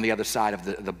on the other side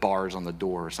of the bars on the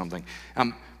door or something,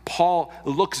 Paul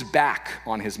looks back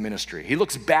on his ministry. He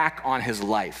looks back on his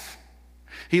life.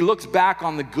 He looks back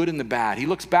on the good and the bad. He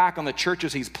looks back on the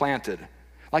churches he's planted,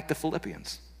 like the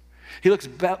Philippians. He looks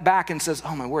back and says,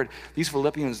 oh my word, these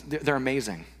Philippians, they're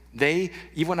amazing.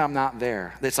 Even when I'm not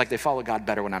there, it's like they follow God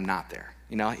better when I'm not there.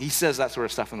 You know, he says that sort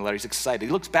of stuff in the letter. He's excited.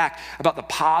 He looks back about the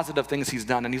positive things he's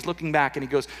done, and he's looking back and he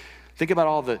goes, think about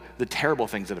all the terrible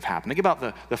things that have happened. Think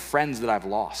about the friends that I've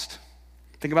lost.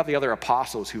 Think about the other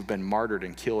apostles who've been martyred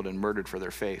and killed and murdered for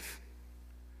their faith.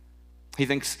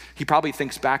 He probably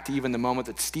thinks back to even the moment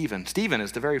that Stephen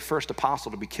is the very first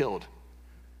apostle to be killed.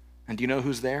 And do you know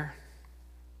who's there?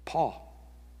 Paul.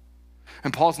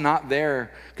 And Paul's not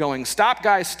there going, stop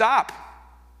guys, stop.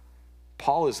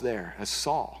 Paul is there as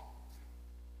Saul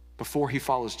before he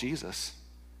follows Jesus,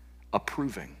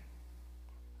 approving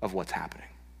of what's happening.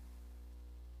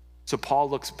 So Paul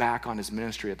looks back on his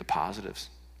ministry at the positives.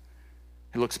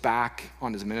 He looks back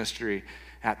on his ministry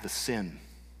at the sin,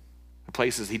 the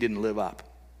places he didn't live up.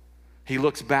 He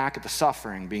looks back at the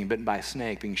suffering, being bitten by a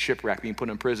snake, being shipwrecked, being put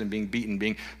in prison, being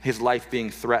beaten, his life being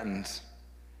threatened.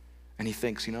 And he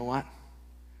thinks, you know what?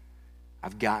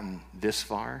 I've gotten this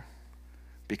far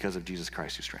because of Jesus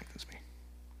Christ who strengthens me.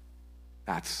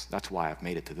 That's why I've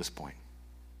made it to this point.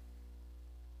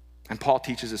 And Paul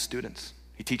teaches his students.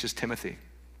 He teaches Timothy,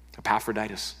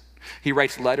 Epaphroditus. He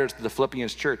writes letters to the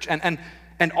Philippians church.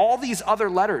 And all these other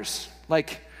letters,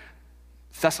 like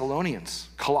Thessalonians,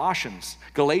 Colossians,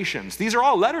 Galatians, these are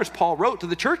all letters Paul wrote to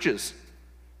the churches.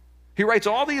 He writes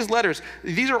all these letters.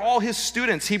 These are all his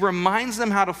students. He reminds them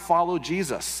how to follow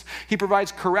Jesus. He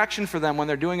provides correction for them when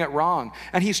they're doing it wrong.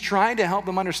 And he's trying to help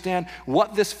them understand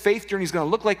what this faith journey is going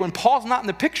to look like when Paul's not in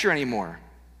the picture anymore.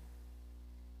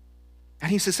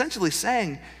 And he's essentially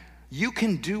saying, you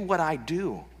can do what I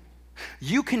do.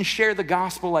 You can share the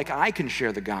gospel like I can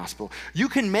share the gospel. You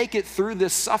can make it through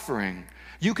this suffering.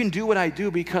 You can do what I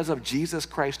do because of Jesus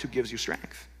Christ who gives you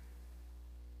strength.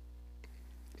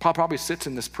 Paul probably sits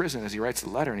in this prison as he writes the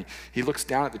letter, and he looks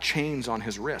down at the chains on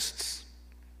his wrists.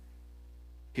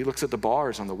 He looks at the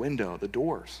bars on the window, the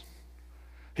doors.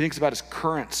 He thinks about his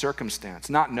current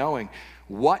circumstance, not knowing,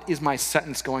 what is my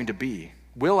sentence going to be?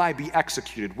 Will I be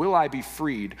executed? Will I be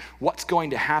freed? What's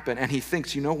going to happen? And he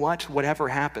thinks, you know what? Whatever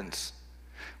happens,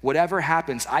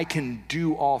 I can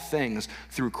do all things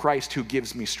through Christ who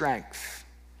gives me strength.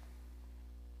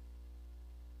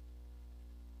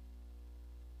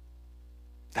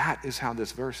 That is how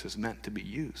this verse is meant to be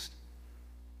used.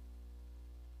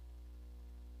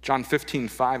 John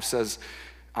 15:5 says,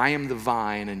 I am the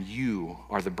vine and you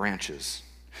are the branches.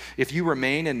 If you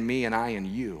remain in me and I in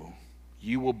you,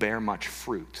 you will bear much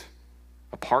fruit.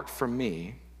 Apart from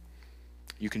me,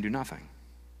 you can do nothing.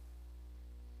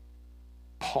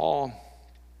 Paul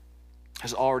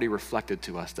has already reflected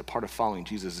to us that part of following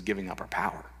Jesus is giving up our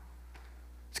power.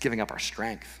 It's giving up our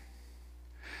strength.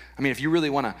 I mean, if you really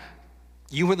want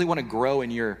to grow in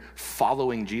your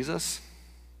following Jesus,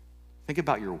 think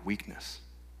about your weakness.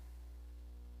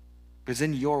 Because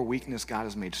in your weakness, God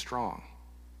is made strong.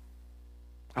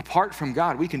 Apart from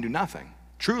God, we can do nothing,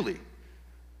 truly.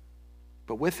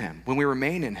 But with him, when we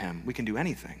remain in him, we can do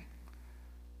anything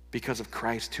because of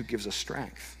Christ who gives us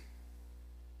strength.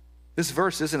 This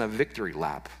verse isn't a victory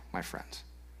lap, my friends.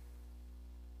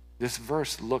 This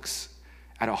verse looks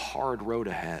at a hard road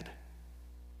ahead.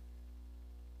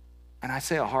 And I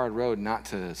say a hard road not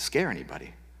to scare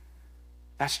anybody.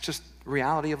 That's just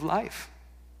reality of life.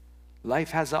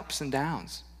 Life has ups and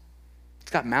downs.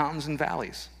 It's got mountains and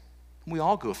valleys. We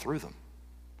all go through them.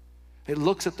 It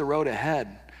looks at the road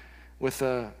ahead with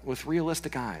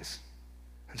realistic eyes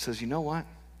and says, you know what?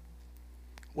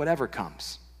 Whatever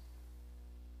comes,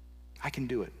 I can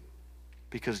do it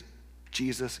because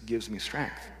Jesus gives me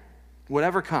strength.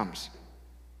 Whatever comes.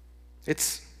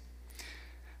 This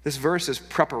verse is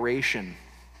preparation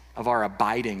of our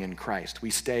abiding in Christ. We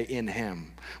stay in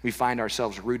him. We find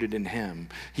ourselves rooted in him.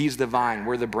 He's the vine,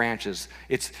 we're the branches.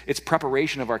 It's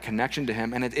preparation of our connection to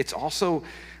him, and it's also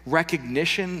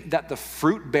recognition that the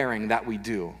fruit bearing that we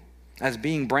do as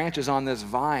being branches on this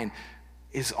vine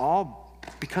is all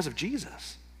because of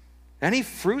Jesus. Any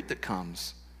fruit that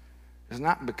comes is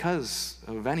not because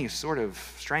of any sort of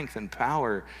strength and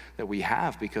power that we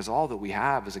have, because all that we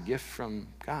have is a gift from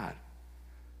God.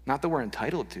 Not that we're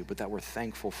entitled to, but that we're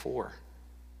thankful for.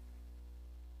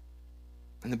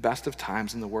 In the best of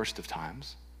times and the worst of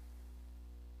times,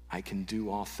 I can do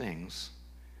all things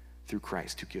through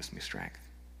Christ who gives me strength.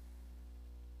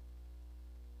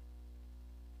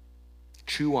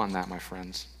 Chew on that, my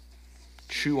friends.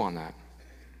 Chew on that.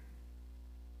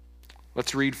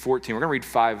 Let's read 14. We're going to read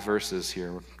 5 verses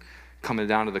here. We're coming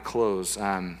down to the close.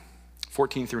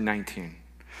 14 through 19.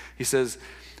 He says,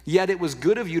 "Yet it was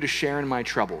good of you to share in my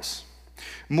troubles.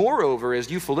 Moreover,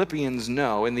 as you Philippians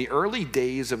know, in the early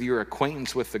days of your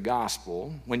acquaintance with the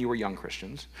gospel, when you were young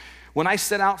Christians, when I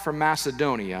set out from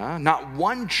Macedonia, not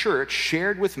one church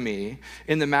shared with me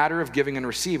in the matter of giving and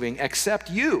receiving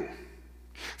except you.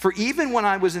 For even when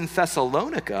I was in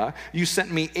Thessalonica, you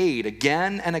sent me aid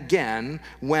again and again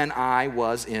when I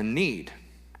was in need.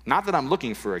 Not that I'm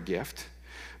looking for a gift,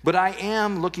 but I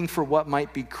am looking for what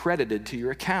might be credited to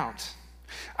your account.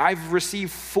 I've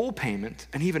received full payment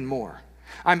and even more.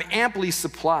 I'm amply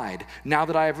supplied now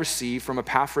that I have received from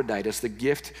Epaphroditus the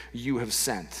gift you have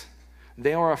sent.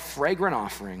 They are a fragrant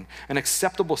offering, an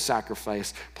acceptable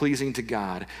sacrifice pleasing to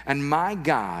God, and my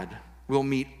God will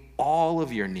meet all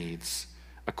of your needs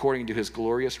according to his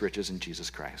glorious riches in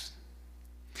Jesus Christ."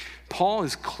 Paul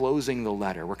is closing the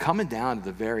letter. We're coming down to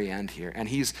the very end here, and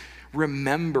he's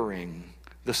remembering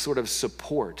the sort of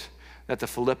support that the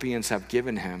Philippians have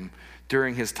given him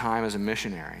during his time as a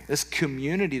missionary. This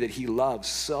community that he loves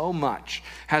so much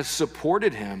has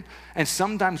supported him, and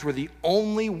sometimes were the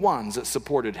only ones that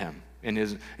supported him in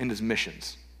his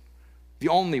missions. The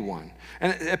only one.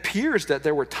 And it appears that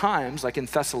there were times, like in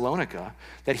Thessalonica,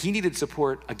 that he needed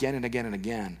support again and again and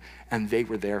again, and they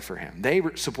were there for him. They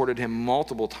supported him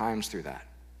multiple times through that.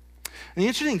 And the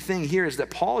interesting thing here is that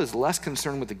Paul is less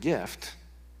concerned with the gift,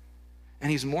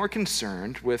 and he's more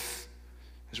concerned with,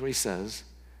 here's what he says,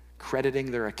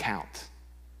 crediting their account.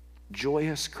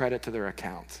 Joyous credit to their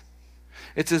account.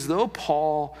 It's as though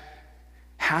Paul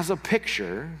has a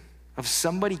picture of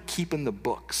somebody keeping the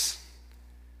books.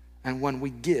 And when we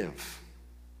give,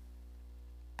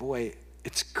 boy,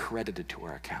 it's credited to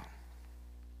our account.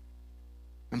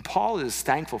 And Paul is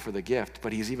thankful for the gift,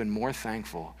 but he's even more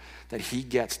thankful that he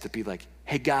gets to be like,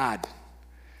 hey, God,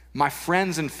 my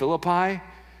friends in Philippi,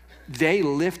 they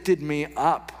lifted me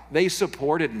up. They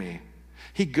supported me.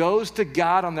 He goes to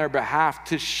God on their behalf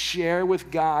to share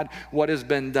with God what has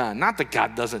been done. Not that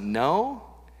God doesn't know.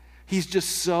 He's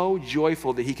just so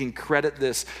joyful that he can credit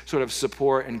this sort of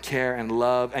support and care and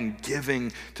love and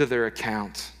giving to their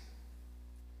account.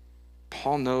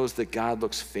 Paul knows that God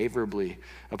looks favorably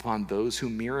upon those who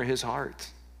mirror his heart.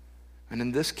 And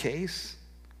in this case,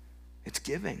 it's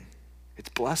giving, it's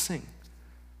blessing,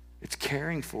 it's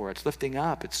caring for, it's lifting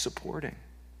up, it's supporting.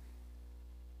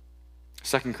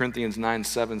 2 Corinthians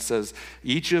 9:7 says,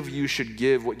 each of you should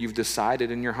give what you've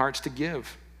decided in your hearts to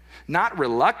give. Not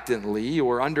reluctantly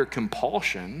or under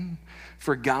compulsion,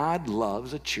 for God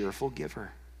loves a cheerful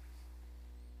giver.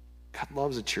 God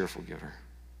loves a cheerful giver.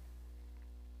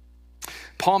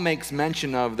 Paul makes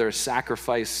mention of their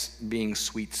sacrifice being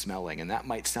sweet smelling, and that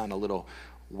might sound a little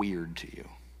weird to you.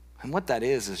 And what that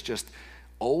is just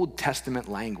Old Testament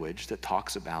language that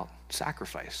talks about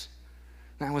sacrifice.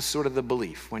 That was sort of the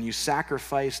belief. When you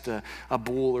sacrificed a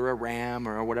bull or a ram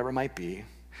or whatever it might be,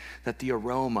 that the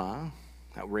aroma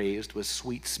that raised was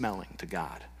sweet smelling to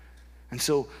God. And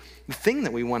so the thing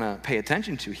that we want to pay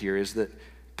attention to here is that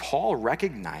Paul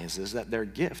recognizes that their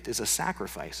gift is a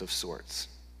sacrifice of sorts.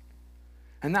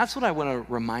 And that's what I want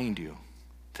to remind you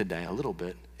today a little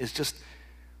bit, is just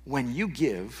when you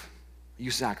give, you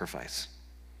sacrifice.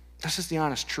 That's just the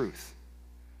honest truth.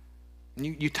 When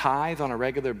you tithe on a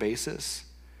regular basis,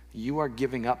 you are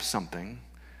giving up something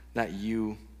that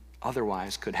you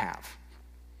otherwise could have.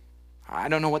 I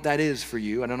don't know what that is for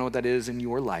you. I don't know what that is in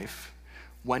your life.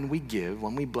 When we give,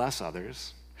 when we bless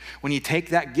others, when you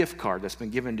take that gift card that's been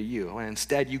given to you and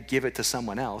instead you give it to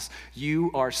someone else, you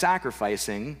are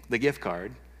sacrificing the gift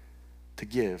card to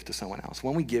give to someone else.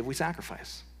 When we give, we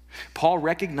sacrifice. Paul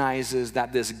recognizes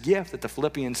that this gift that the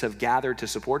Philippians have gathered to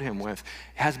support him with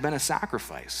has been a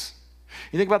sacrifice.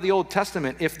 You think about the Old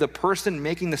Testament, if the person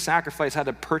making the sacrifice had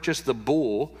to purchase the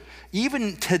bull,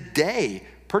 even today,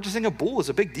 purchasing a bull is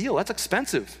a big deal. That's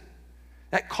expensive.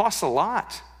 That costs a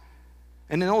lot.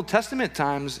 And in Old Testament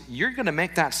times, you're going to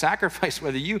make that sacrifice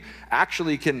whether you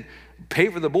actually can pay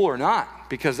for the bull or not,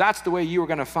 because that's the way you were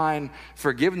going to find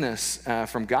forgiveness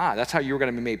from God. That's how you were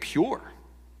going to be made pure.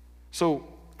 So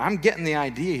I'm getting the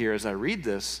idea here as I read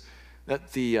this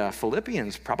that the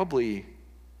Philippians probably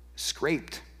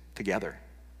scraped together.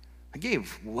 They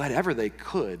gave whatever they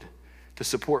could to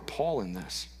support Paul in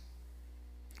this.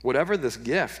 Whatever this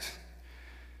gift,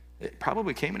 it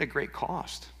probably came at a great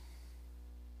cost.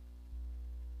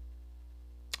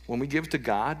 When we give to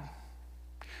God,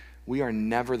 we are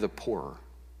never the poorer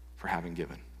for having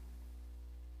given.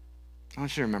 I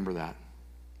want you to remember that.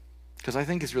 Because I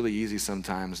think it's really easy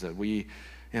sometimes that we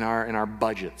in our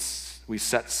budgets, we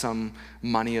set some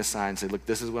money aside and say, look,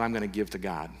 this is what I'm going to give to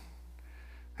God.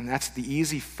 And that's the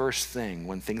easy first thing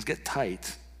when things get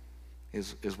tight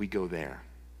is we go there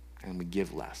and we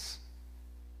give less.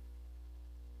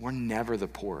 We're never the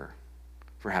poorer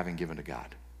for having given to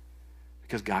God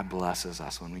because God blesses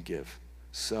us when we give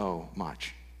so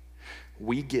much.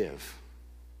 We give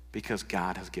because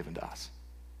God has given to us.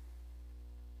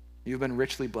 You've been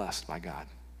richly blessed by God.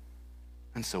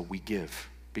 And so we give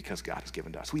because God has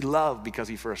given to us. We love because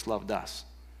he first loved us.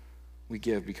 We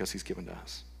give because he's given to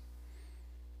us.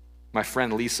 My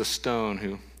friend Lisa Stone,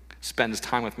 who spends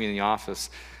time with me in the office,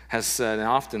 has said and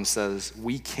often says,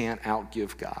 we can't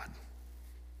outgive God.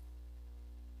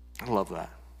 I love that.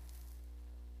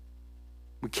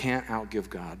 We can't outgive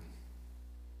God.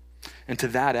 And to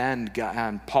that end,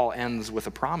 Paul ends with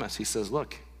a promise. He says,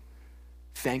 look,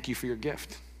 thank you for your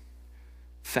gift.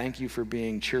 Thank you for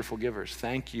being cheerful givers.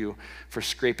 Thank you for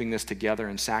scraping this together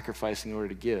and sacrificing in order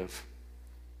to give.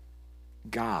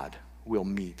 God will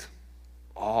meet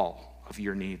all of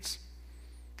your needs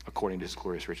according to his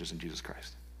glorious riches in Jesus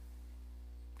Christ.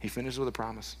 He finishes with a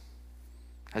promise.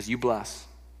 As you bless,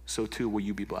 so too will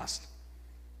you be blessed.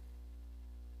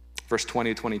 Verse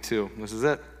 20 to 22, this is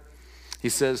it. He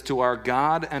says, to our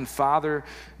God and Father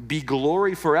be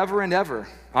glory forever and ever.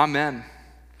 Amen.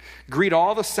 Greet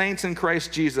all the saints in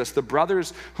Christ Jesus. The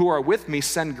brothers who are with me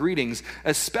send greetings,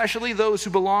 especially those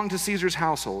who belong to Caesar's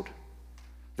household.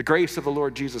 The grace of the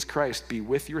Lord Jesus Christ be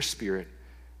with your spirit.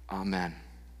 Amen.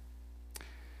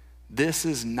 This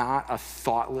is not a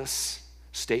thoughtless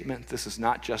statement. This is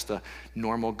not just a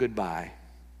normal goodbye.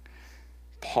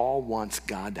 Paul wants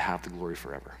God to have the glory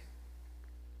forever.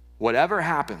 Whatever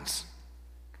happens,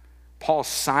 Paul's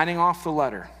signing off the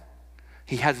letter.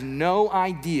 He has no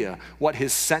idea what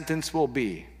his sentence will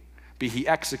be. Be he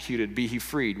executed, be he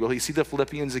freed. Will he see the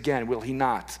Philippians again? Will he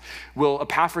not? Will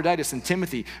Epaphroditus and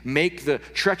Timothy make the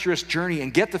treacherous journey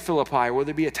and get to Philippi? Or will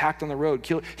they be attacked on the road,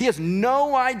 killed? He has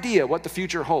no idea what the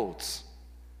future holds.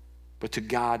 But to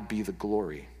God be the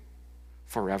glory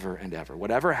forever and ever.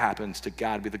 Whatever happens, to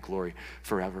God be the glory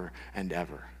forever and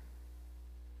ever.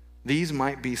 These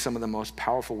might be some of the most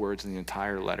powerful words in the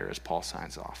entire letter as Paul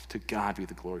signs off. To God be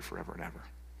the glory forever and ever.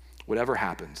 Whatever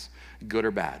happens, good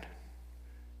or bad,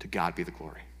 to God be the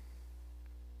glory.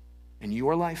 In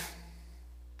your life,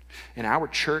 in our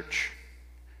church,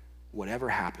 whatever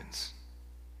happens,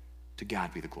 to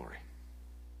God be the glory.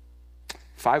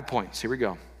 5 points, here we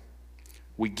go.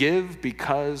 We give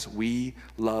because we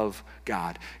love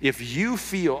God. If you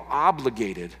feel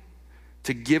obligated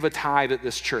to give a tithe at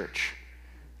this church,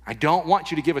 I don't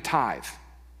want you to give a tithe.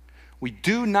 We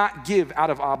do not give out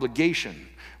of obligation.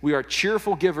 We are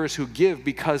cheerful givers who give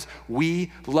because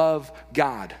we love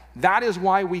God. That is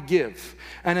why we give.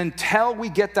 And until we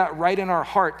get that right in our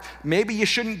heart, maybe you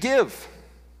shouldn't give.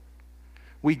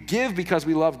 We give because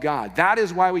we love God. That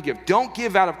is why we give. Don't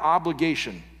give out of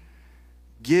obligation.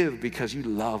 Give because you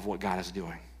love what God is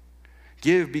doing.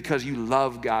 Give because you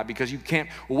love God, because you can't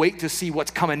wait to see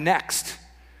what's coming next.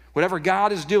 Whatever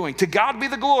God is doing, to God be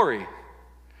the glory.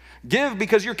 Give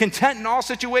because you're content in all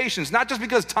situations, not just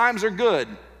because times are good.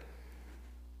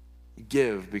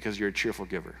 Give because you're a cheerful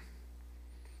giver.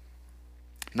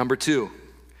 Number 2,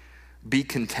 be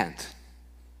content,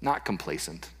 not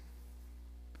complacent.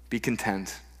 Be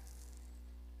content,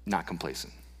 not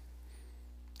complacent.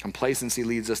 Complacency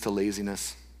leads us to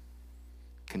laziness.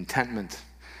 Contentment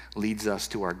leads us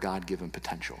to our God-given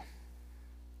potential,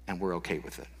 and we're okay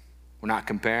with it. We're not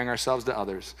comparing ourselves to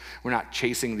others. We're not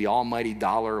chasing the almighty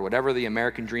dollar or whatever the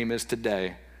American dream is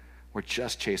today. We're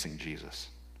just chasing Jesus.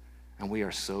 And we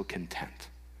are so content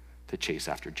to chase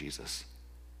after Jesus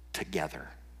together.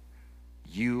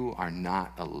 You are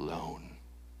not alone.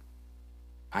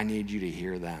 I need you to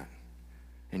hear that.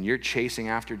 And you're chasing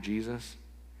after Jesus,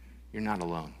 you're not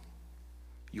alone.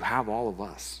 You have all of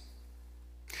us.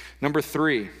 Number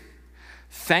 3,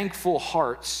 thankful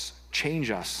hearts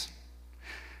change us.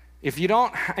 If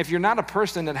you're not a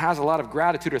person that has a lot of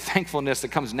gratitude or thankfulness that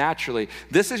comes naturally,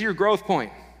 this is your growth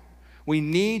point. We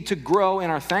need to grow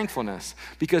in our thankfulness,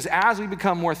 because as we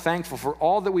become more thankful for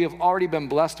all that we have already been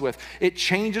blessed with, it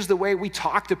changes the way we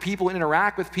talk to people and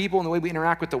interact with people and the way we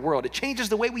interact with the world. It changes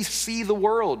the way we see the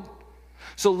world.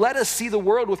 So let us see the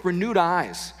world with renewed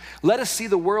eyes. Let us see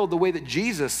the world the way that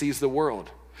Jesus sees the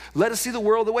world. Let us see the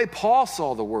world the way Paul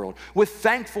saw the world, with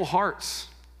thankful hearts.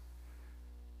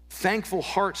 Thankful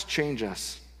hearts change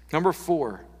us. Number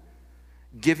 4,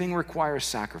 giving requires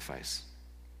sacrifice.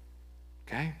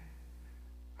 Okay?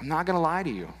 I'm not going to lie to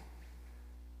you.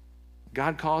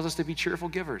 God calls us to be cheerful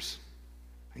givers.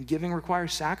 And giving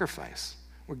requires sacrifice.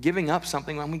 We're giving up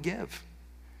something when we give.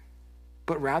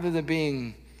 But rather than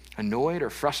being annoyed or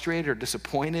frustrated or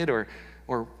disappointed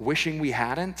or wishing we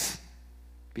hadn't,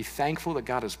 be thankful that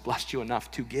God has blessed you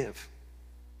enough to give.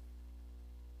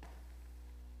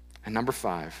 And number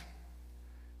 5,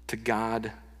 to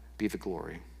God be the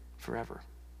glory forever.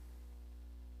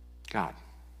 God.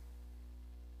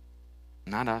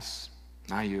 Not us,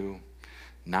 not you,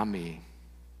 not me.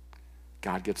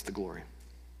 God gets the glory.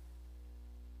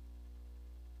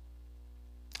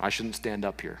 I shouldn't stand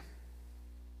up here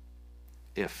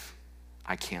if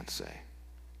I can't say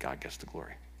God gets the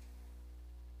glory.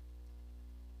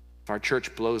 If our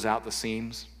church blows out the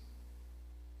seams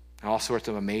and all sorts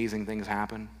of amazing things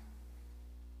happen,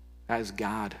 that is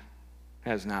God.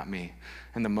 That is not me.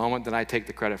 And the moment that I take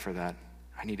the credit for that,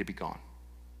 I need to be gone.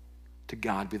 To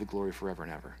God be the glory forever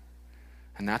and ever.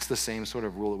 And that's the same sort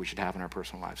of rule that we should have in our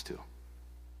personal lives too.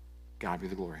 God be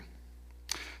the glory.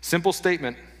 Simple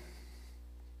statement.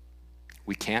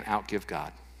 We can't outgive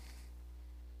God.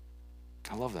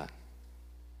 I love that.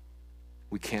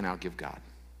 We can't outgive God.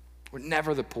 We're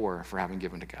never the poorer for having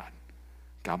given to God.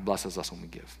 God blesses us when we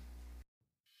give.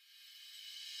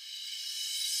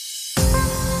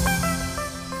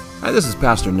 Hi, this is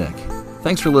Pastor Nick.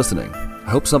 Thanks for listening. I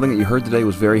hope something that you heard today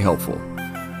was very helpful.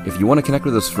 If you want to connect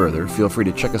with us further, feel free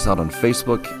to check us out on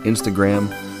Facebook, Instagram,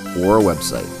 or our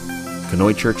website,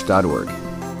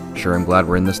 KenoyChurch.org. Sure, I'm glad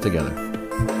we're in this together.